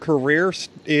she get her career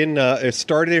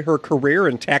started her career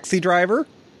in Taxi Driver?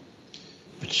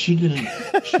 But she didn't.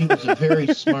 She was a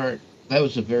very smart. That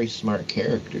was a very smart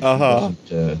character.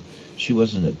 She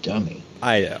wasn't a dummy.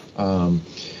 I know.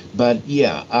 But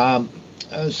yeah.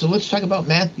 So let's talk about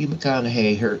Matthew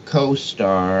McConaughey, her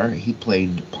co-star. He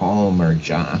played Palmer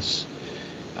Joss.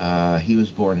 He was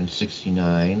born in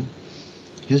 '69.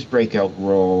 His breakout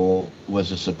role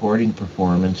was a supporting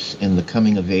performance in the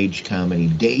coming-of-age comedy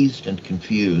Dazed and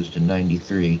Confused in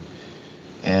 '93.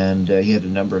 And he had a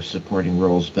number of supporting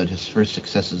roles, but his first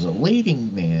success as a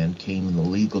leading man came in the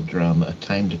legal drama A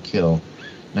Time to Kill,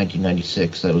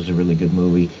 1996. That was a really good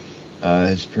movie.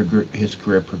 His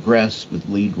career progressed with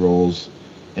lead roles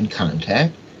in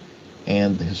Contact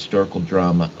and the historical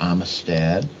drama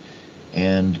Amistad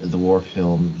and the war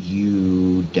film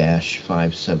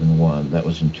U-571. That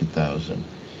was in 2000.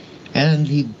 And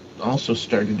he also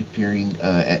started appearing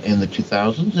in the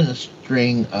 2000s in a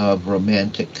string of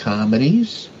romantic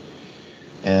comedies,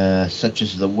 such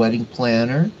as The Wedding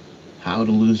Planner, How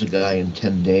to Lose a Guy in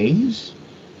 10 Days,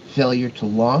 Failure to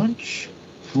Launch,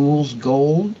 Fool's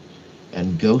Gold,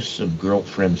 and Ghosts of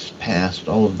Girlfriends Past.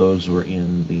 All of those were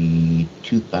in the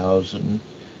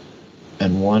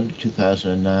 2001 to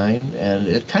 2009, and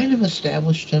it kind of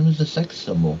established him as a sex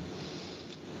symbol.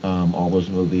 All those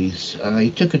movies. He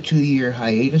took a 2-year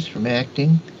hiatus from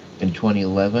acting in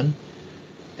 2011,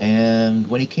 and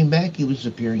when he came back, he was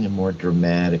appearing in more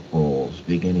dramatic roles,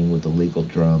 beginning with the legal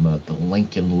drama The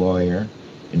Lincoln Lawyer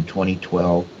in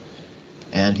 2012,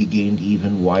 and he gained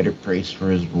even wider praise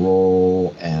for his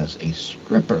role as a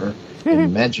stripper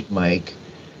in Magic Mike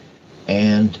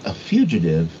and a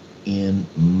fugitive in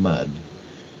Mud.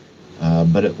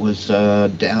 But it was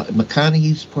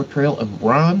McConaughey's portrayal of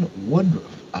Ron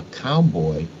Woodruff, a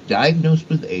cowboy diagnosed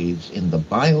with AIDS, in the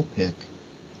biopic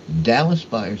Dallas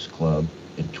Buyers Club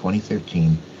in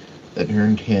 2013 that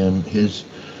earned him his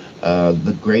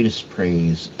the greatest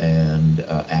praise and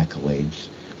accolades,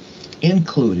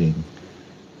 including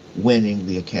winning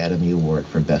the Academy Award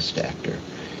for Best Actor.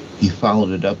 He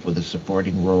followed it up with a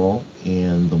supporting role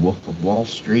in The Wolf of Wall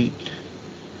Street,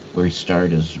 where he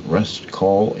starred as Rust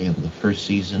Cohle in the first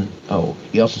season. Oh,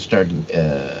 he also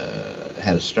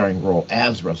had a starring role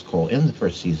as Rust Cohle in the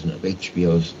first season of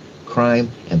HBO's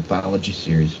crime anthology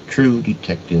series True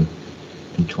Detective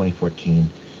in 2014.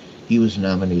 He was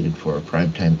nominated for a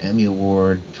Primetime Emmy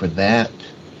Award for that.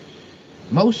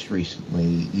 Most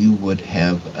recently, you would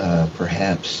have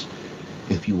perhaps,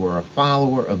 if you were a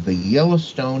follower of the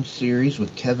Yellowstone series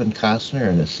with Kevin Costner,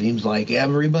 and it seems like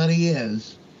everybody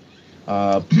is,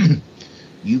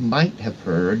 you might have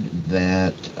heard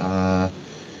that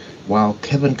while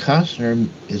Kevin Costner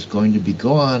is going to be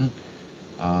gone,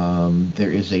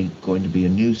 there is going to be a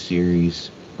new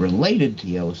series related to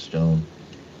Yellowstone,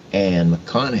 and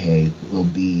McConaughey will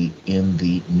be in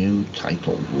the new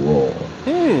title role.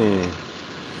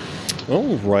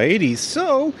 Alrighty,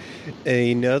 so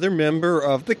another member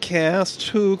of the cast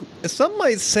who some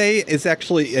might say is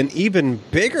actually an even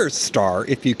bigger star,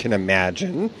 if you can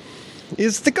imagine,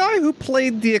 is the guy who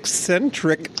played the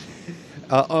eccentric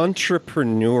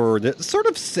entrepreneur that sort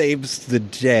of saves the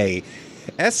day,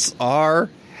 S.R.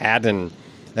 Haddon.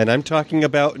 And I'm talking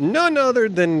about none other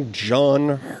than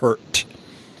John Hurt.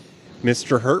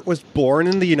 Mr. Hurt was born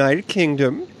in the United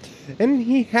Kingdom, and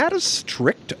he had a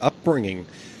strict upbringing.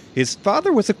 His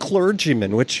father was a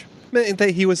clergyman, which meant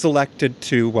that he was elected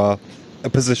to a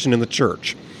position in the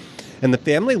church. And the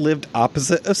family lived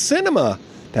opposite a cinema.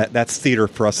 That's theater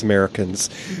for us Americans,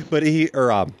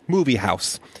 or movie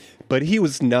house. But he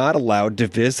was not allowed to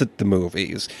visit the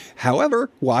movies. However,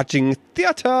 watching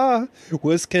theater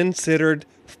was considered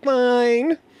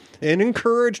fine and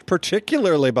encouraged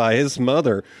particularly by his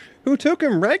mother, who took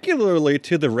him regularly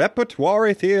to the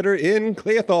Repertory Theatre in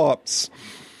Cleethorpes.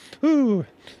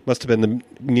 Must have been the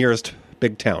nearest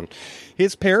big town.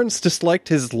 His parents disliked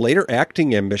his later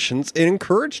acting ambitions and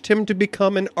encouraged him to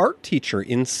become an art teacher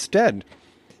instead.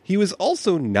 He was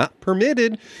also not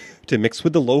permitted to mix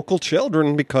with the local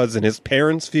children because, in his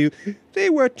parents' view, they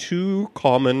were too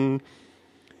common.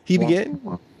 He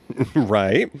began...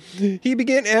 Right. He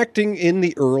began acting in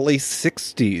the early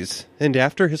 60s, and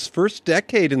after his first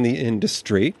decade in the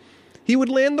industry, he would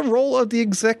land the role of the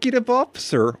executive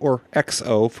officer, or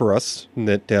XO for us, in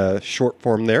that short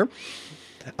form there,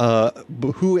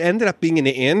 who ended up being an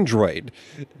android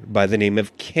by the name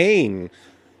of Kane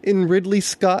in Ridley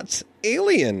Scott's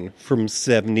Alien from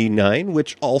 '79,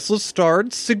 which also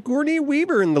starred Sigourney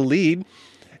Weaver in the lead,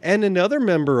 and another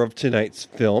member of tonight's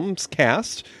film's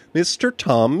cast, Mr.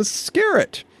 Tom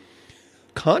Skerritt.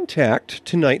 Contact,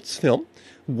 tonight's film,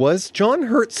 was John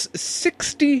Hurt's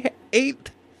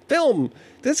 68th film.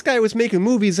 This guy was making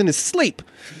movies in his sleep.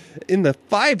 In the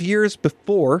 5 years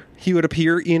before, he would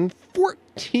appear in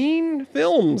 14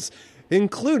 films,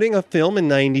 including a film in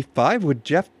 '95 with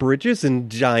Jeff Bridges and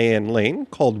Diane Lane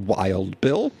called Wild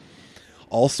Bill.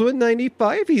 Also in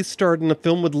 '95, he starred in a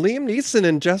film with Liam Neeson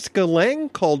and Jessica Lange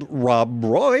called Rob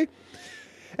Roy.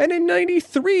 And in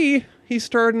 '93, he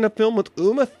starred in a film with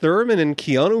Uma Thurman and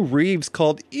Keanu Reeves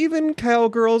called Even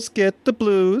Cowgirls Get the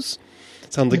Blues.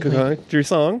 Sounds like a country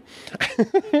song.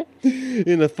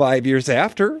 In the 5 years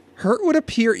after, Hurt would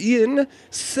appear in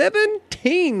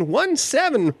 17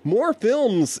 more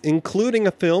films, including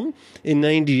a film in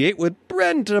 '98 with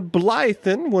Brenda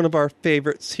Blythen, one of our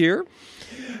favorites here.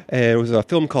 It was a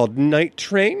film called Night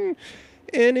Train.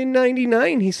 And in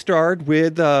 '99, he starred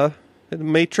with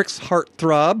Matrix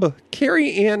heartthrob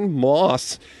Carrie Ann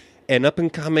Moss and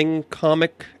up-and-coming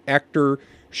comic actor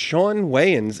Sean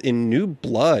Wayans in New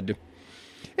Blood.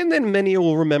 And then many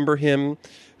will remember him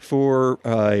for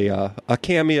a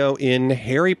cameo in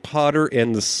Harry Potter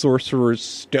and the Sorcerer's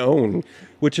Stone,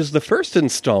 which is the first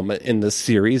installment in the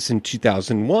series in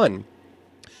 2001.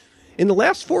 In the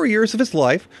last 4 years of his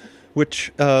life,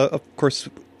 which, of course,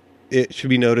 it should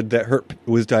be noted that Hurt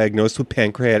was diagnosed with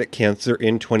pancreatic cancer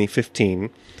in 2015.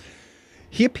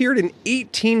 He appeared in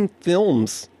 18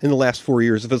 films in the last 4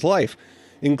 years of his life,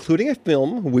 including a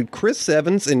film with Chris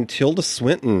Evans and Tilda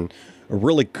Swinton, a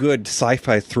really good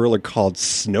sci-fi thriller called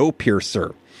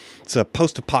Snowpiercer. It's a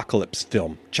post-apocalypse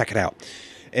film. Check it out.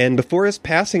 And before his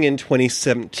passing in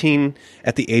 2017,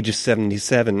 at the age of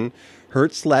 77,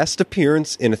 Hurt's last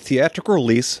appearance in a theatrical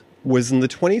release was in the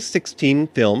 2016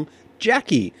 film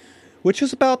Jackie, which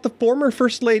is about the former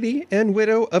First Lady and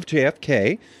widow of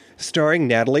JFK, starring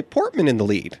Natalie Portman in the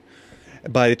lead.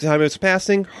 By the time of his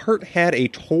passing, Hurt had a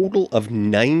total of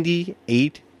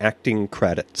 98 acting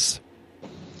credits.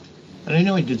 And I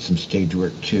know he did some stage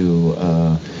work, too.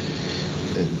 I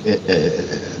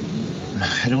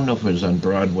don't know if it was on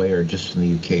Broadway or just in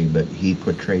the UK, but he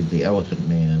portrayed the Elephant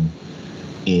Man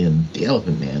in The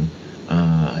Elephant Man.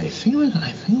 I think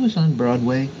it was on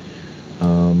Broadway,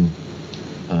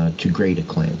 to great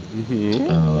acclaim.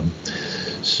 Mm-hmm.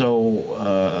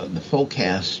 So the full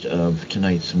cast of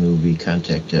tonight's movie,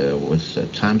 Contact, was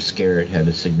Tom Skerritt had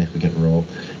a significant role.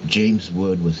 James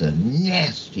Wood was a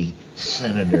nasty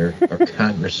senator or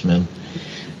congressman,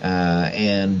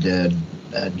 and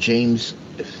James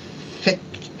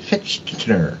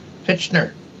Fitchner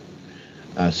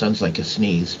sounds like a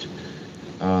sneezed.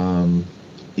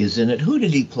 Is in it. Who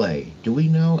did he play? Do we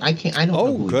know? I don't know.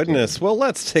 Oh, goodness. Well,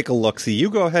 let's take a look-see. You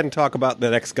go ahead and talk about the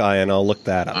next guy, and I'll look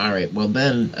that up. All right. Well,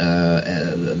 then,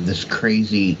 this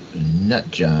crazy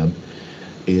nut job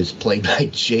is played by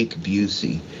Jake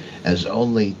Busey, as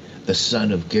only the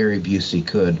son of Gary Busey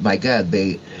could. My God,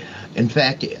 in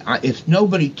fact, if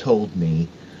nobody told me,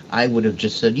 I would have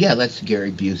just said, yeah, that's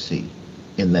Gary Busey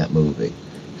in that movie.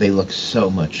 They look so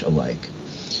much alike.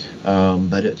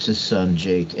 But it's his son,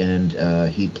 Jake, and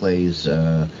he plays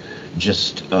this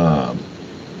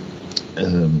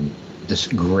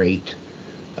great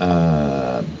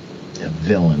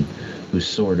villain who's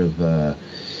sort of,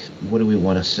 what do we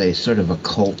want to say, sort of a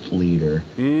cult leader.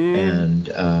 And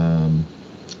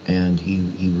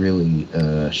he really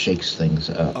shakes things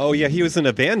up. Oh, yeah, he was an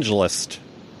evangelist.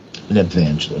 An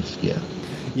evangelist, yeah.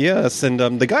 Yes, and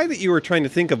the guy that you were trying to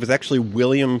think of is actually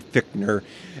William Fichtner.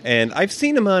 And I've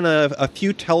seen him on a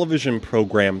few television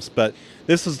programs, but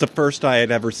this was the first I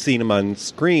had ever seen him on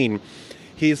screen.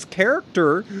 His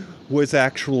character was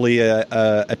actually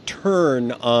a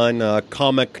turn on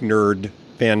comic nerd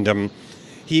fandom.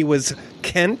 He was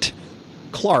Kent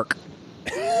Clark.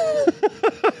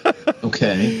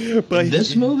 Okay. But in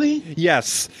this movie?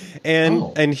 Yes.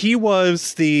 And he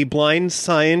was the blind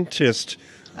scientist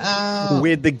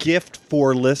with the gift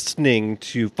for listening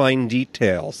to fine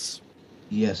details.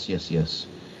 Yes.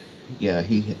 Yeah,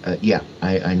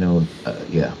 I know.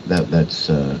 That's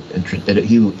interesting.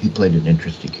 He played an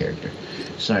interesting character.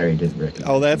 Sorry, I didn't recognize.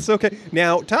 Oh, that's okay.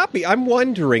 Now, Toppy, I'm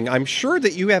wondering. I'm sure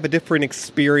that you have a different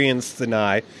experience than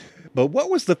I, but what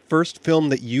was the first film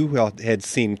that you had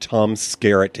seen Tom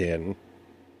Skerritt in?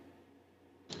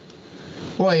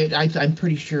 Boy, I'm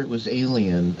pretty sure it was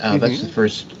Alien. That's the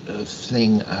first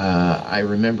thing I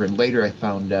remember. And later I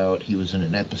found out he was in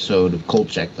an episode of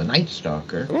Kolchak the Night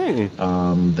Stalker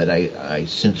that I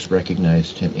since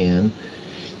recognized him in.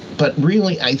 But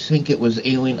really, I think it was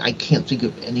Alien. I can't think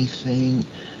of anything.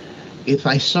 If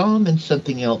I saw him in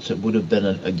something else, it would have been,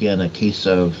 again, a case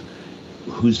of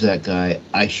who's that guy?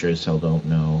 I sure as hell don't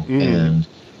know. And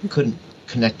couldn't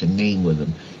connect a name with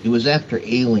him. It was after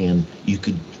Alien you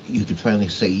could finally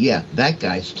say, yeah, that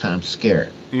guy's Tom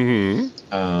Skerritt.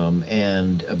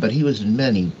 But he was in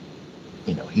many,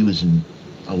 he was in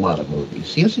a lot of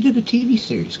movies. He also did a TV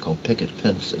series called Picket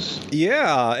Fences.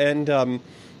 Yeah, and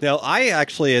now I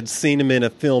actually had seen him in a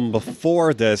film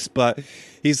before this, but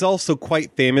he's also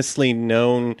quite famously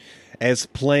known as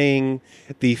playing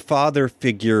the father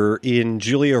figure in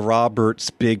Julia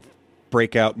Roberts' big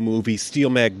breakout movie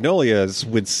Steel Magnolias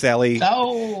with Sally. I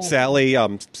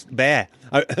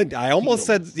almost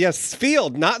said yes,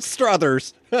 Field, not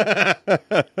Struthers. Yeah,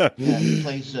 he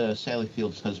plays Sally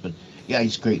Field's husband. Yeah,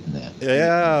 he's great in that.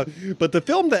 Yeah, but the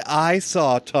film that I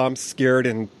saw Tom Skerritt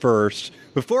in first,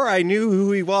 before I knew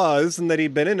who he was and that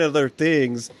he'd been in other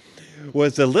things,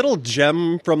 was a little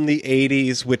gem from the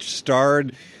 80s, which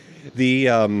starred the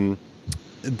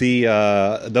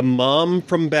mom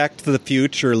from Back to the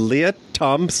Future, Leah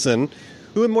Thompson,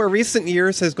 who in more recent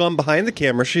years has gone behind the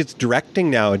camera. She's directing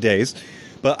nowadays.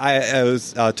 But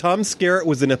Tom Skerritt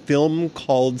was in a film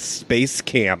called Space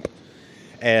Camp.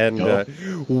 And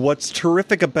what's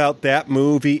terrific about that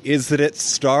movie is that it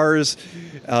stars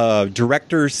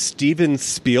director Steven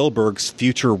Spielberg's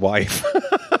future wife.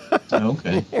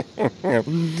 Okay.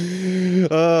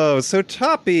 So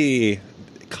Toppy,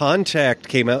 Contact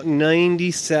came out in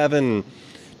 1997.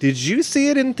 Did you see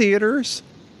it in theaters?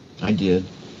 I did.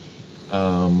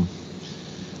 I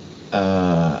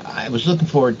was looking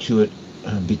forward to it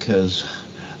because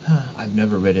I've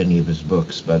never read any of his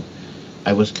books, but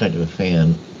I was kind of a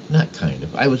fan.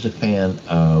 I was a fan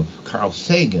of Carl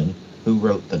Sagan, who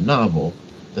wrote the novel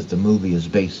that the movie is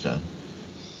based on.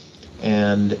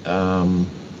 And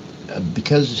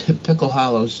because Pickle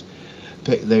Hollow's,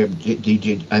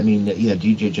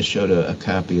 DJ just showed a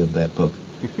copy of that book.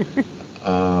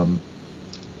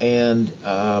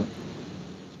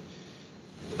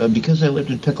 Because I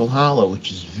lived in Pickle Hollow, which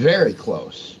is very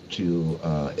close to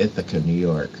Ithaca, New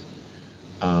York.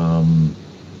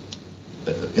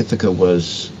 Ithaca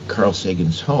was Carl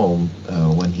Sagan's home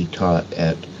when he taught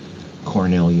at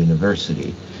Cornell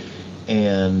University,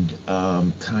 and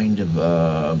kind of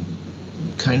a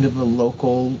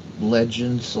local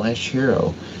legend /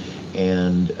 hero.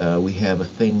 And we have a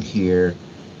thing here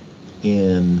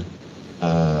in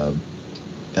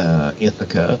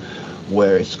Ithaca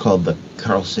where it's called the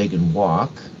Carl Sagan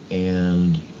Walk,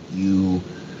 and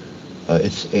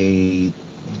it's a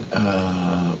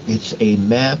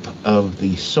map of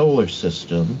the solar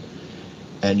system,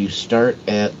 and you start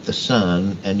at the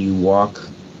sun and you walk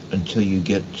until you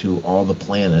get to all the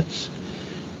planets,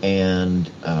 and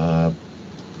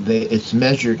it's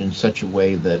measured in such a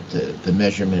way that the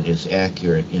measurement is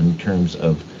accurate in terms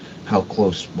of how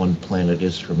close one planet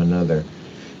is from another.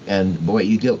 And boy,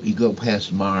 you go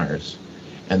past Mars,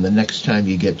 and the next time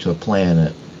you get to a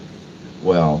planet,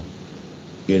 well,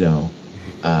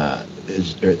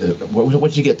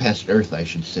 once you get past Earth, I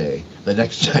should say, the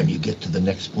next time you get to the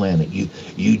next planet, you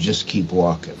just keep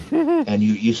walking, and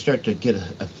you start to get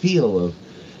a feel of,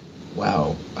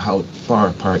 wow, how far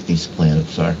apart these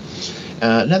planets are.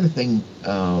 Another thing,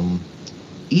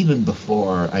 even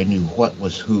before I knew what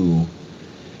was who,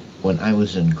 when I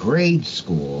was in grade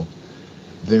school,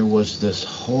 there was this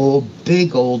whole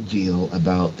big old deal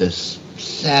about this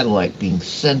satellite being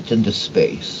sent into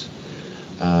space.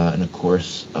 And of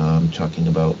course, I'm talking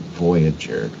about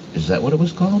Voyager. Is that what it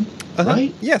was called?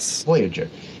 Right? Yes. Voyager.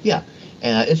 Yeah.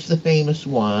 It's the famous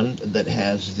one that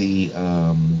has the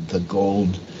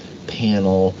gold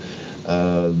panel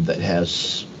that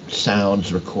has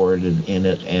sounds recorded in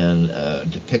it, and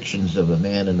depictions of a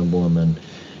man and a woman,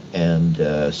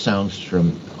 and sounds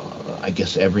from, I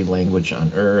guess, every language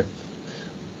on Earth,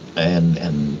 and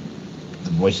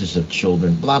the voices of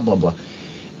children, blah, blah, blah.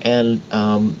 And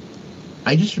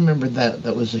I just remember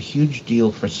that was a huge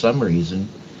deal for some reason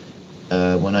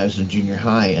when I was in junior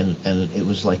high, and it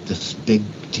was like this big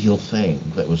deal thing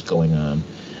that was going on.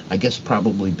 I guess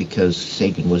probably because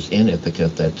Sagan was in Ithaca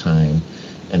at that time,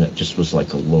 and it just was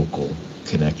like a local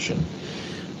connection.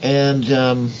 And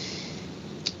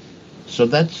so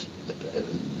that's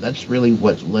really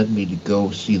what led me to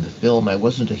go see the film. I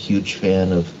wasn't a huge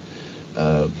fan of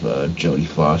Jodie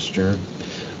Foster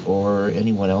or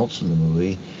anyone else in the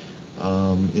movie.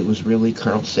 It was really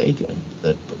Carl Sagan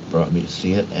that brought me to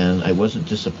see it, and I wasn't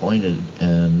disappointed,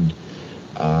 and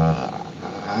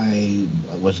I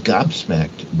was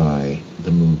gobsmacked by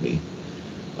the movie.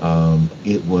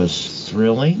 It was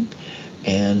thrilling,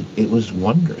 and it was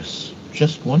wondrous,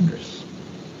 just wondrous.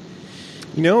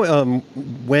 You know,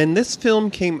 when this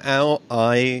film came out,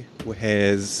 I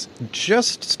was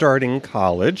just starting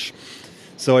college,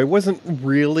 so I wasn't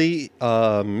really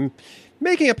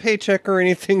making a paycheck or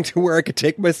anything to where I could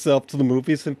take myself to the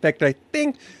movies. In fact, I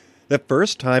think the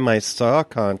first time I saw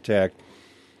Contact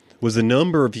was a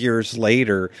number of years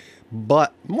later.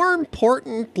 But more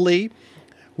importantly,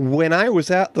 when I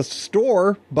was at the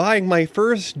store buying my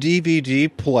first DVD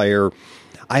player,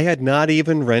 I had not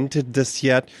even rented this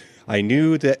yet. I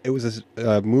knew that it was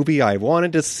a movie I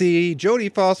wanted to see.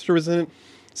 Jodie Foster was in it.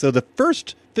 So the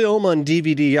first film on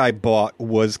DVD I bought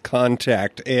was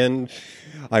Contact, and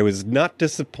I was not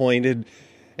disappointed.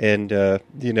 And,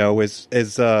 you know, as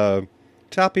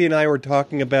Toppy and I were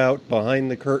talking about behind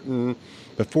the curtain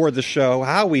before the show,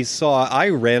 how we saw it, I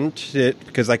rented it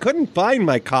because I couldn't find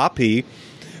my copy.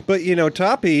 But, you know,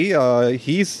 Toppy,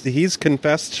 he's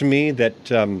confessed to me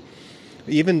that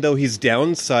even though he's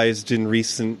downsized in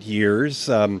recent years,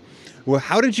 well,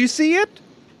 how did you see it?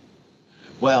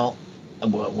 Well,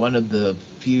 one of the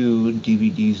few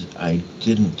DVDs I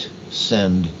didn't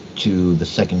send to the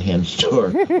secondhand store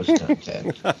was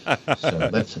Contact. So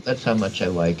that's how much I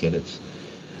like it.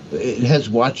 It has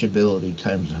watchability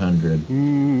times 100.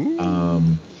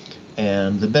 Mm-hmm.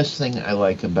 And the best thing I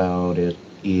like about it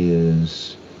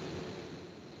is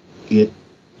it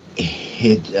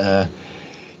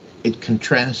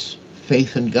contrasts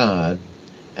faith in God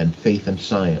and faith in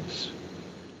science.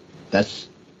 That's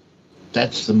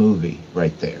the movie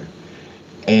right there.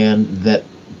 And that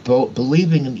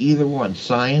believing in either one,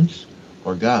 science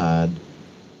or God,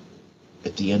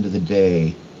 at the end of the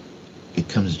day, it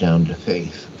comes down to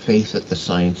faith. Faith that the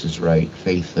science is right,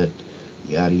 faith that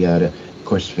yada yada, of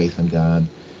course faith in God,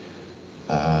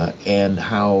 and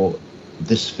how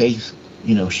this faith,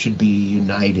 you know, should be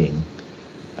uniting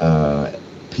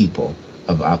people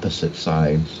of opposite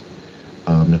sides.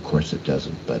 And of course it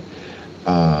doesn't, but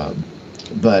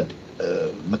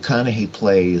McConaughey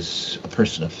plays a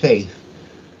person of faith,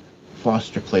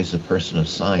 Foster plays a person of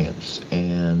science,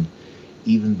 and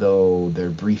even though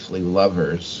they're briefly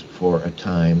lovers for a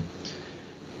time,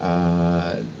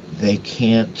 they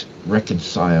can't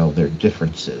reconcile their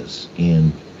differences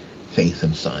in faith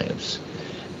and science.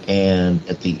 And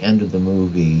at the end of the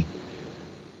movie,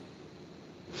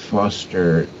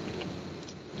 Foster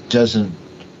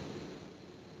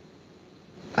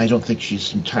I don't think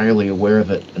she's entirely aware of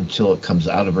it until it comes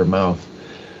out of her mouth,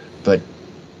 but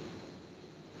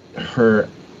her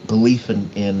belief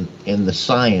in the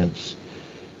science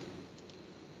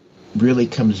really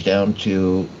comes down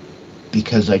to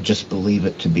because I just believe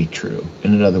it to be true.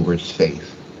 And in other words,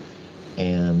 faith.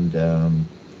 And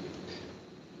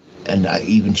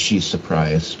even she's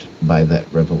surprised by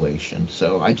that revelation.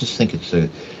 So I just think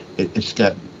it's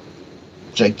got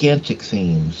gigantic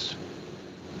themes.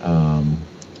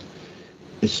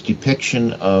 Its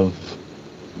depiction of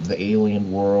the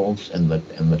alien worlds and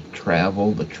the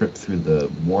travel, the trip through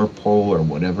the warp hole or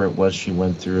whatever it was she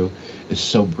went through, is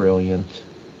so brilliant.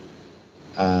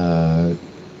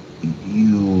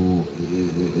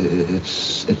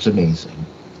 It's amazing.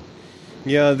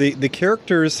 Yeah, the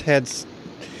characters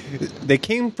they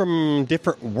came from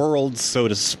different worlds, so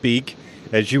to speak,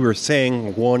 as you were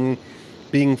saying, one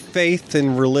being faith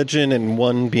and religion and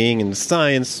one being in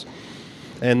science.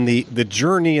 And the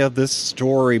journey of this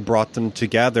story brought them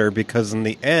together because in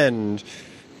the end,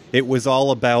 it was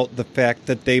all about the fact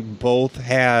that they both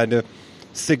had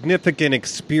significant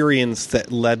experience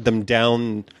that led them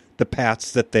down the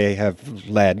paths that they have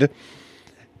led.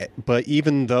 But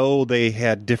even though they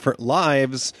had different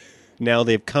lives, now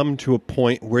they've come to a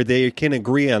point where they can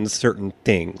agree on certain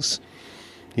things.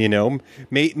 You know,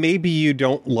 maybe you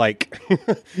don't like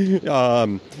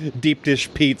deep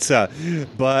dish pizza,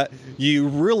 but you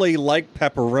really like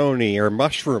pepperoni or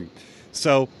mushroom.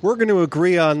 So we're going to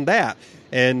agree on that.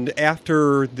 And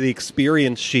after the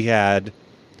experience she had,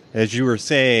 as you were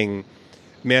saying,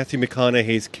 Matthew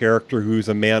McConaughey's character, who's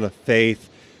a man of faith,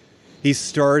 he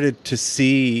started to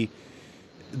see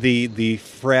the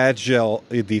fragile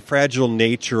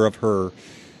nature of her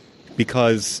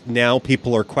because now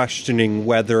people are questioning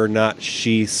whether or not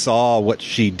she saw what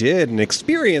she did and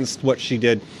experienced what she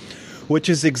did, which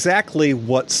is exactly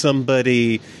what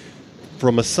somebody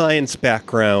from a science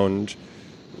background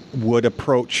would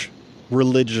approach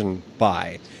religion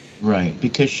by. Right,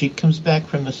 because she comes back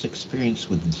from this experience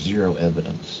with zero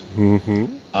evidence.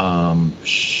 Mm-hmm.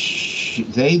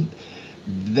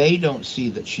 They don't see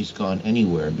that she's gone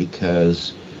anywhere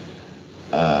because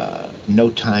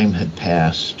no time had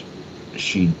passed.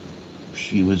 She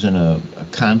was in a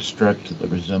construct that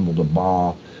resembled a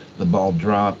ball. The ball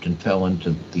dropped and fell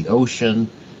into the ocean.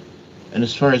 And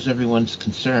as far as everyone's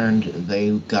concerned,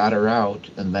 they got her out,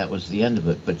 and that was the end of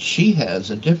it. But she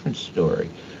has a different story.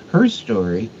 Her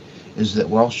story is that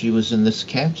while she was in this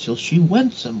capsule, she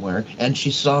went somewhere, and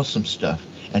she saw some stuff,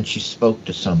 and she spoke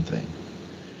to something.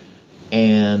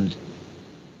 And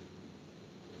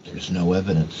there's no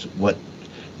evidence. What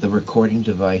the recording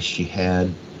device she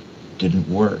had didn't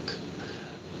work.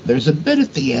 There's a bit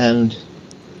at the end,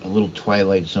 a little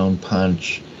Twilight Zone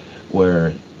punch,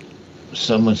 where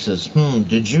someone says,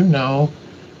 did you know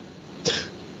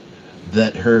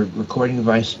that her recording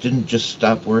device didn't just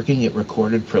stop working? It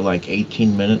recorded for like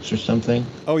 18 minutes or something.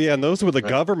 Oh, yeah, and those were the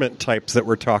government types that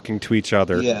were talking to each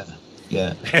other. Yeah.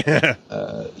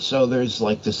 So there's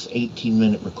like this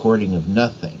 18-minute recording of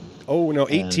nothing. Oh, no,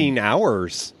 18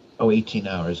 hours. Oh, 18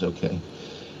 hours, okay.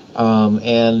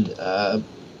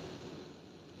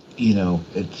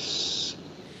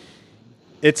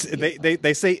 It's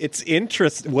they say it's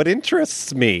what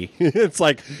interests me. It's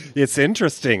like, it's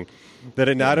interesting that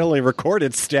it not only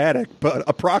recorded static, but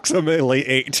approximately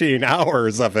 18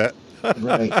 hours of it.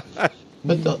 Right.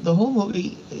 But the whole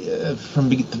movie, from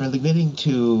the beginning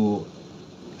to,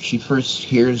 she first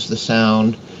hears the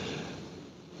sound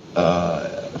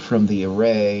from the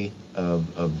array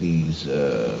of these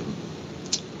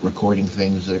recording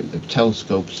things, they're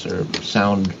telescopes or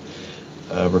sound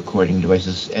recording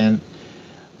devices, and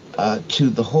to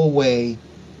the whole way,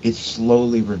 it's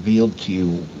slowly revealed to you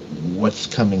what's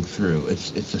coming through.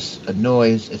 It's a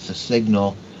noise, it's a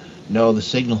signal. No, the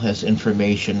signal has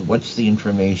information. What's the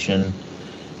information?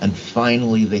 And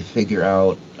finally, they figure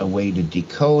out a way to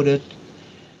decode it,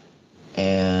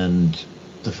 and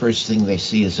the first thing they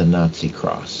see is a Nazi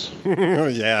cross.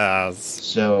 Yes.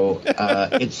 So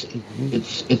it's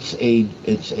a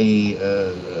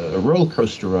roller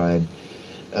coaster ride.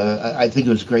 I think it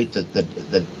was great that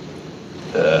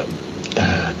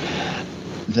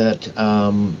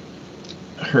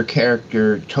her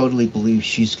character totally believes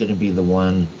she's going to be the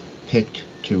one picked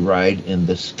to ride in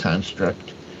this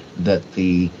construct, that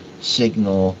the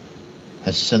signal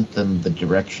has sent them the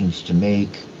directions to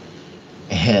make,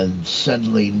 and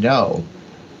suddenly, no,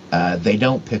 they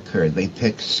don't pick her. They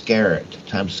pick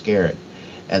Tom Skerritt,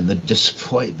 and the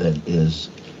disappointment is,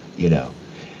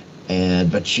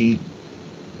 but she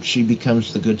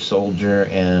becomes the good soldier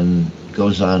and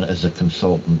goes on as a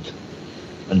consultant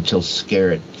until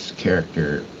Skerritt's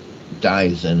character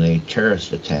dies in a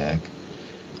terrorist attack,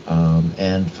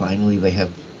 and finally they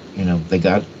have, they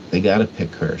got to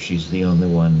pick her. She's the only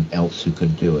one else who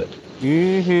could do it.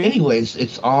 Mm-hmm. Anyways,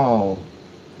 it's all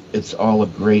a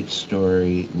great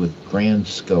story with grand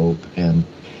scope and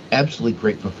absolutely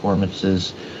great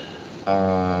performances.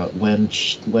 When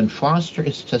Foster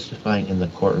is testifying in the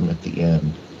courtroom at the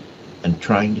end and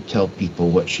trying to tell people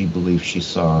what she believes she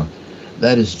saw,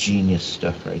 that is genius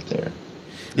stuff right there.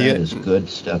 That is good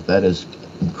stuff. That is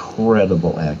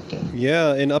incredible acting.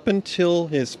 Yeah, and up until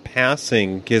his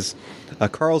passing, because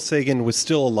Carl Sagan was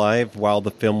still alive while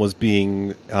the film was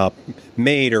being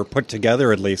made, or put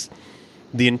together at least,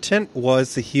 the intent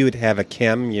was that he would have a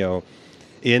cameo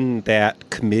in that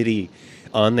committee,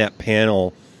 on that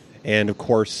panel, and of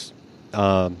course,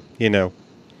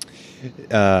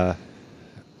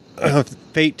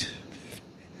 fate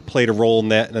played a role in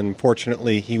that, and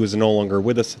unfortunately he was no longer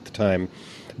with us at the time.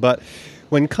 But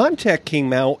when Contact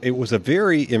came out, it was a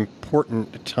very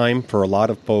important time for a lot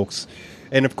of folks.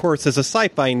 And of course, as a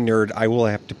sci-fi nerd, I will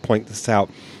have to point this out.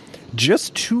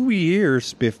 Just 2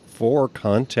 years before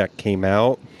Contact came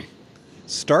out,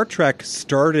 Star Trek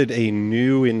started a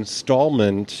new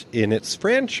installment in its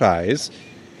franchise,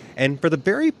 and for the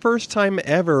very first time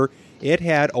ever, it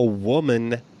had a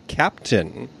woman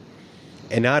captain.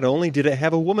 And not only did it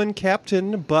have a woman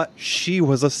captain, but she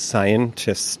was a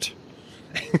scientist.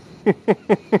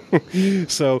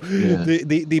 So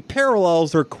the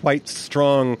parallels are quite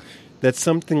strong that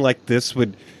something like this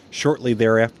would shortly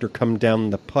thereafter come down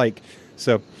the pike.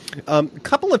 So a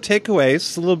couple of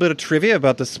takeaways, a little bit of trivia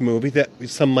about this movie that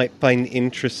some might find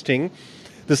interesting.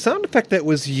 the sound effect that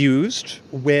was used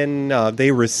when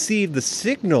they received the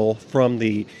signal from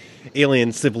the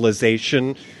alien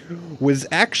civilization was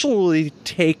actually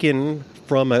taken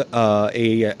from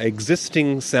a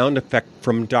existing sound effect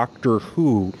from Doctor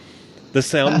Who, the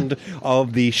sound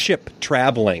of the ship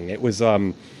traveling. It was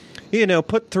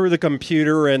put through the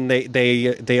computer, and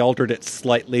they altered it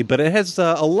slightly, but it has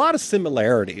a lot of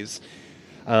similarities.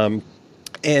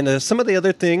 And some of the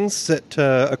other things that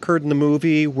occurred in the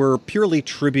movie were purely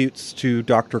tributes to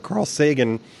Dr. Carl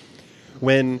Sagan.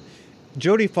 When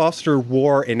Jodie Foster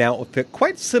wore an outfit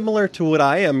quite similar to what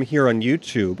I am here on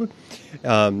YouTube.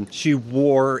 She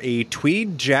wore a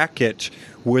tweed jacket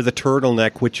with a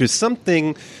turtleneck, which is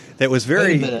something that was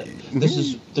very... Wait a minute. This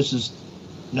is...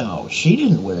 No, she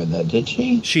didn't wear that, did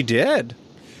she? She did.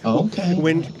 Okay.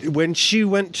 When she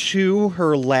went to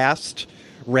her last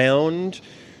round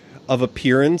of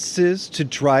appearances to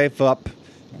drive up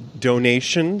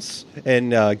donations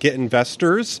and get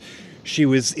investors... She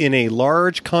was in a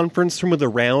large conference room with a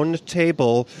round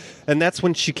table, and that's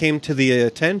when she came to the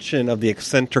attention of the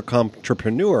eccentric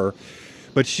entrepreneur.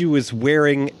 But she was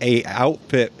wearing a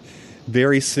outfit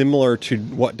very similar to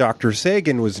what Dr.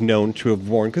 Sagan was known to have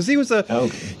worn, because he was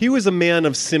a man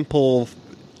of simple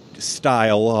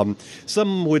style.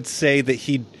 Some would say that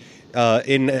he,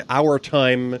 in our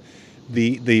time,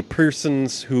 the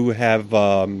persons who have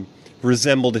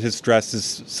resembled his dress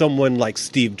as someone like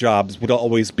Steve Jobs would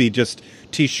always be just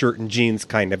T-shirt and jeans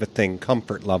kind of a thing,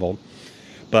 comfort level.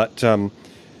 But,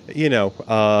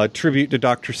 tribute to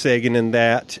Dr. Sagan in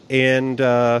that. And,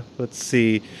 let's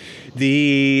see,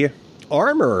 the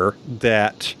armor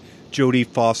that Jodie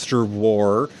Foster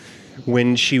wore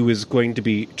when she was going to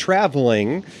be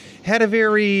traveling had a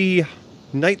very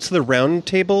Knights of the Round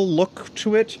Table look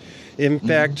to it. In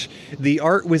fact, the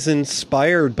art was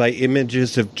inspired by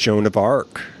images of Joan of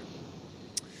Arc.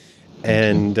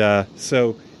 And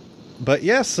but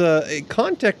yes,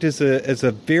 Contact is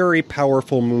a very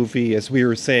powerful movie, as we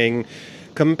were saying,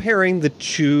 comparing the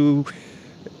two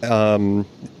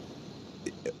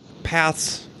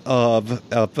paths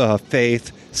of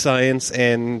faith, science,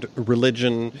 and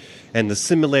religion, and the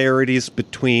similarities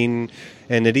between.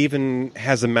 And it even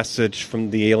has a message from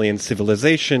the alien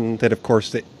civilization that, of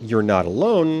course, that you're not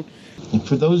alone. And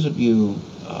for those of you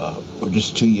who are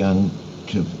just too young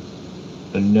to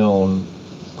have known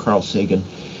Carl Sagan,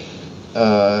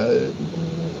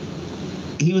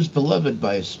 he was beloved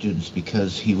by his students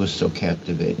because he was so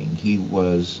captivating. He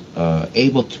was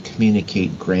able to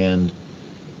communicate grand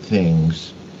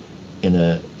things in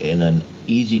an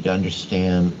easy to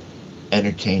understand,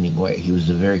 entertaining way. He was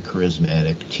a very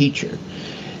charismatic teacher.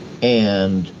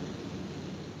 And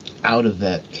out of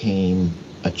that came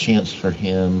a chance for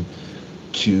him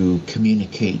to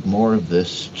communicate more of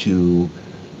this to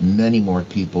many more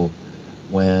people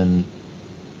when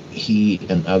he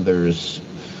and others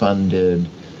funded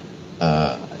 2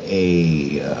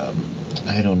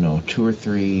 or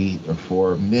 3 or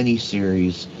 4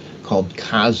 mini-series called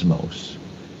Cosmos,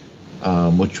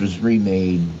 which was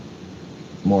remade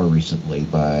more recently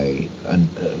by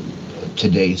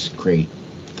today's great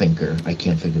thinker. I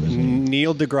can't think of his name.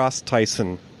 Neil deGrasse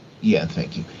Tyson. Yeah,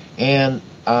 thank you. And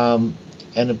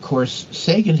of course,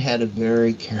 Sagan had a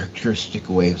very characteristic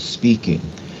way of speaking,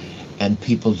 and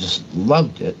people just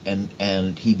loved it,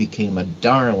 and he became a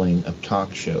darling of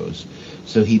talk shows.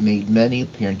 So he made many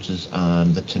appearances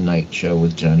on The Tonight Show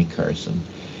with Johnny Carson,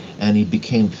 and he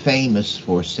became famous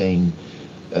for saying,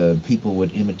 people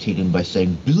would imitate him by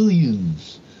saying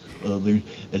billions.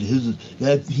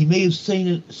 He may have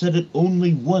said it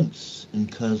only once in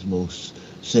Cosmos,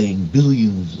 saying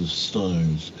billions of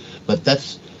stars, but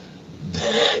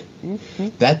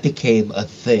that became a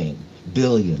thing,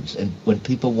 billions. And when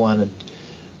people wanted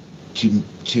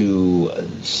to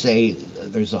say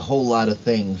there's a whole lot of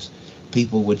things,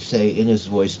 people would say in his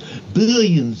voice,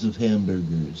 billions of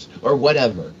hamburgers, or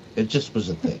whatever. It just was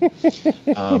a thing.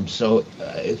 So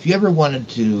if you ever wanted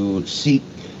to see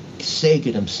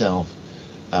Sagan himself,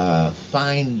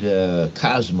 find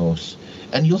Cosmos,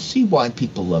 and you'll see why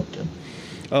people loved him.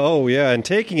 Oh, yeah, and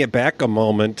taking it back a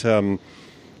moment,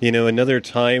 another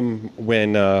time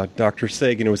when Dr.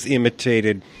 Sagan was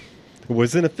imitated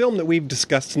was in a film that we've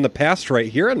discussed in the past right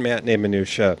here on Matinee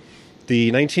Minutia.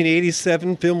 The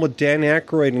 1987 film with Dan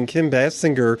Aykroyd and Kim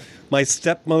Basinger, My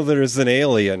Stepmother is an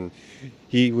Alien.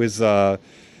 He was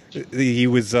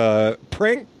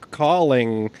prank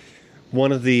calling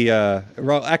one of the Dan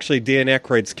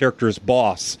Aykroyd's character's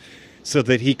boss, so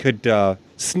that he could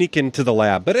sneak into the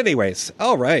lab. But anyways,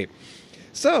 all right.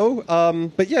 So,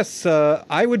 but yes,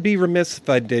 I would be remiss if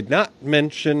I did not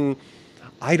mention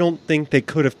I don't think they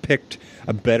could have picked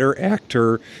a better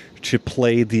actor to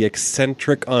play the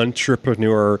eccentric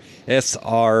entrepreneur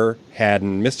S.R.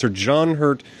 Haddon. Mr. John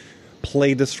Hurt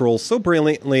played this role so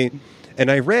brilliantly, and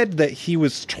I read that he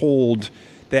was told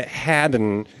that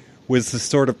Haddon was the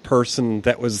sort of person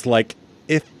that was like,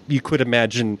 if you could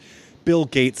imagine Bill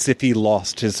Gates if he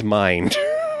lost his mind.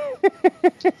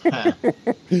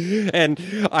 And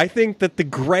I think that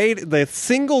the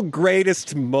single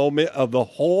greatest moment of the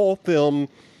whole film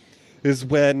is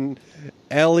when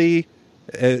Ellie,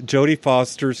 Jodie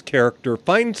Foster's character,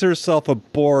 finds herself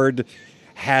aboard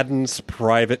Haddon's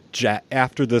private jet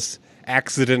after this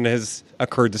accident has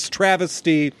occurred, this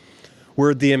travesty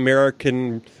where the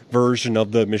American version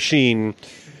of the machine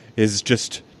is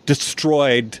just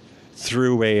destroyed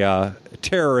through a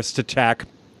terrorist attack.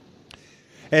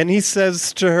 And he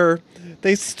says to her,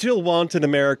 "They still want an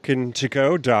American to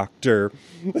go, Doctor.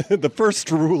 The first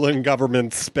rule in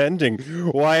government spending.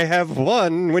 Why have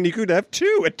one when you could have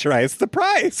two at twice the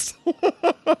price?"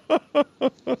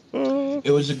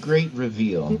 It was a great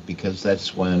reveal, because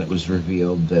that's when it was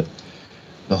revealed that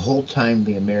the whole time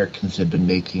the Americans had been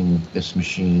making this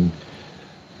machine,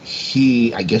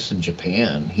 I guess in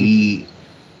Japan, he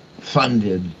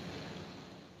funded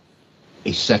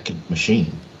a second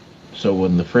machine. So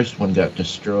when the first one got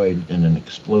destroyed in an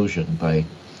explosion by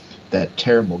that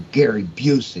terrible Gary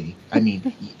Busey, I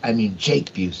mean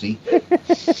Jake Busey,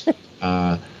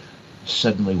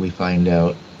 suddenly we find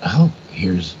out,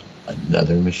 here's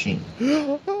another machine.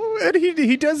 And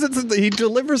he does it. He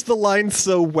delivers the line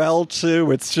so well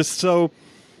too. It's just so.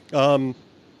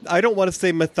 I don't want to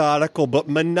say methodical, but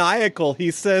maniacal.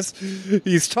 He says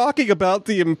he's talking about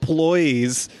the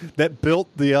employees that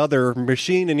built the other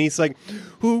machine, and he's like,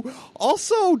 who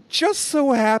also just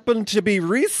so happened to be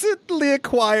recently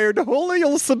acquired wholly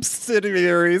owned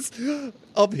subsidiaries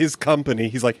of his company.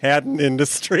 He's like, Haddon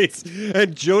Industries.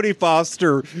 And Jodie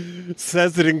Foster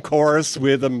says it in chorus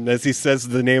with him as he says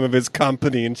the name of his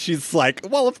company, and she's like,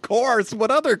 well, of course, what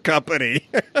other company?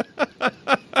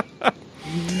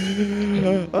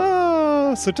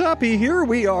 So Toppy, here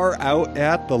we are out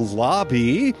at the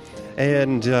lobby,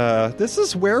 and this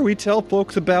is where we tell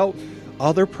folks about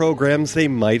other programs they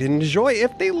might enjoy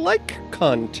if they like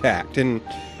Contact. And,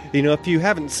 if you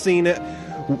haven't seen it,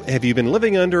 have you been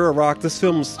living under a rock? This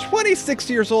film's 26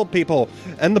 years old, people,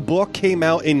 and the book came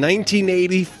out in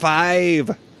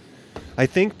 1985. I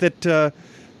think that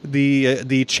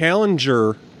the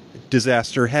Challenger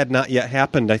disaster had not yet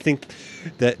happened. I think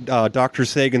that Dr.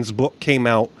 Sagan's book came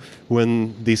out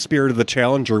when the spirit of the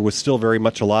Challenger was still very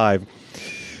much alive.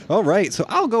 All right, so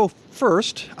I'll go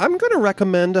first. I'm going to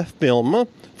recommend a film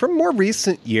from more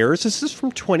recent years. This is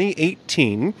from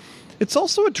 2018. It's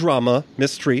also a drama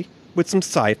mystery with some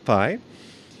sci-fi.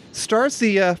 Stars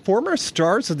the former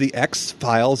stars of the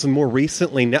X-Files and more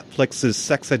recently Netflix's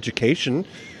Sex Education,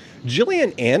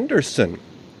 Gillian Anderson.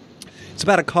 It's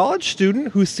about a college student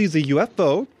who sees a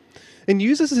UFO and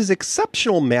uses his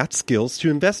exceptional math skills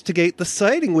to investigate the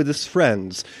sighting with his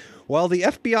friends, while the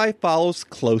FBI follows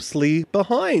closely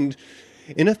behind,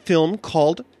 in a film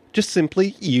called just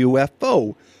simply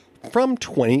UFO from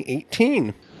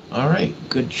 2018. All right,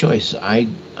 good choice. I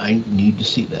need to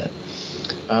see that.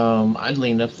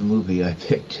 Oddly enough, the movie I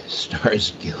picked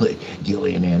stars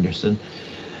Gillian Anderson.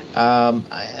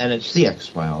 And it's the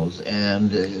X-Files,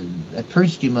 and at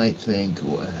first you might think,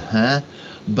 huh?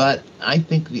 But I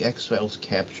think the X-Files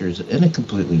captures, in a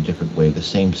completely different way, the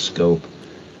same scope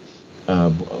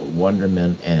of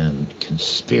wonderment and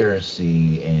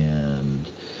conspiracy and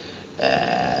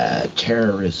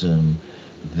terrorism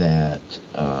that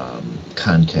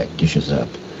Contact dishes up.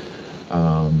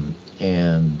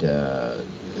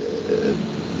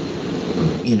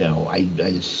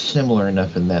 I similar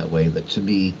enough in that way that to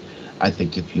me, I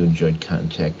think if you enjoyed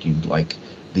Contact, you'd like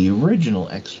the original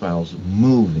X-Files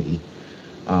movie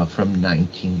from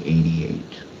 1988.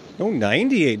 Oh,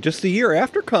 98, just a year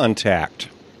after Contact.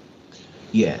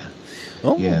 Yeah.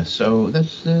 Oh. Yeah, so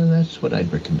that's what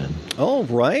I'd recommend. All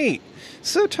right.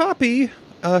 So, Toppy,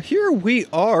 here we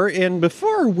are, and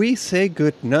before we say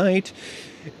goodnight,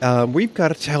 we've got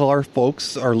to tell our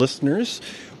folks, our listeners,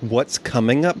 what's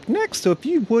coming up next. So if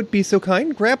you would be so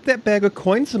kind, grab that bag of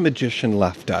coins the magician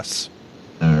left us.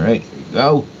 All right, here we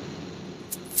go.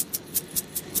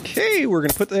 Okay, we're going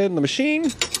to put that in the machine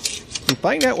and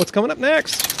find out what's coming up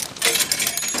next.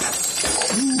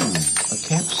 Ooh, a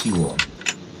capsule.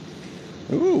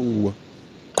 Ooh.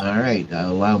 All right,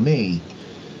 allow me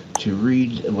to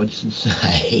read what's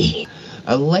inside.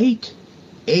 A late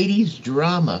 80s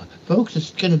drama. Folks,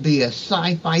 it's going to be a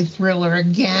sci-fi thriller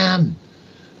again.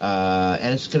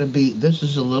 And it's going to be, this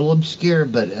is a little obscure,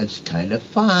 but it's kind of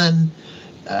fun.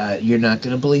 You're not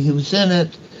going to believe who's in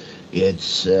it.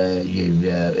 It's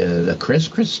Chris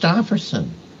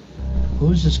Christopherson.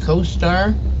 Who's his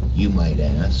co-star? You might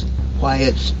ask. Why,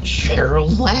 it's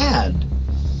Cheryl Ladd.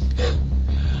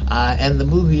 And the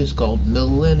movie is called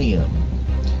Millennium.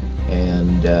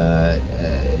 And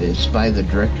it's by the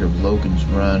director of Logan's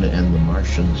Run and The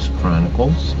Martians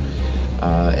Chronicles.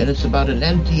 And it's about an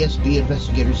NTSB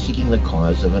investigator seeking the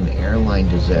cause of an airline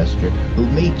disaster who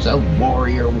meets a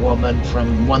warrior woman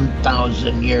from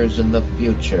 1,000 years in the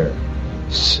future.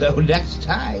 So next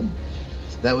time,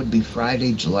 that would be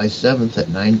Friday, July 7th at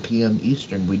 9 p.m.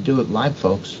 Eastern. We do it live,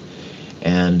 folks.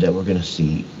 And we're going to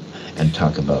see and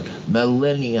talk about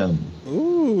Millennium.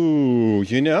 Ooh,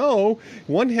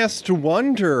 one has to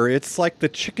wonder. It's like the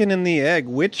chicken and the egg.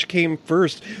 Which came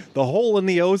first, the hole in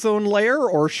the ozone layer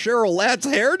or Cheryl Ladd's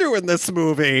hairdo in this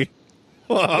movie?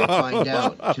 We'll find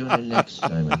out. Tune in next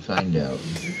time and find out.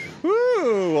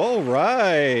 Ooh, all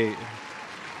right.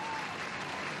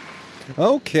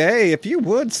 Okay, if you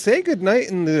would, say goodnight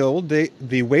in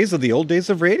the ways of the old days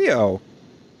of radio.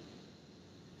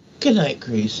 Good night,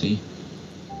 Gracie.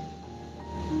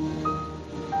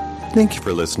 Thank you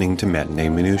for listening to Matinee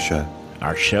Minutia.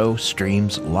 Our show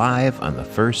streams live on the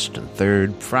first and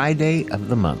third Friday of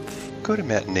the month. Go to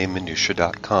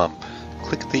matineeminutia.com.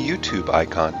 Click the YouTube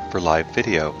icon for live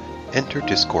video. Enter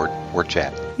Discord or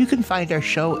chat. You can find our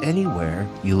show anywhere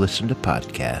you listen to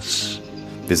podcasts.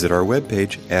 Visit our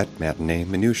webpage at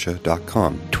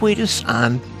matineeminutia.com. Tweet us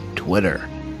on Twitter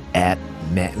at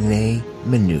Matinee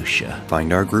Minutia.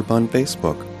 Find our group on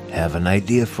Facebook. Have an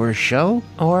idea for a show?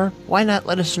 Or why not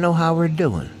let us know how we're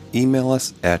doing? Email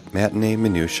us at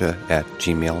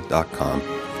matineeminutia@gmail.com.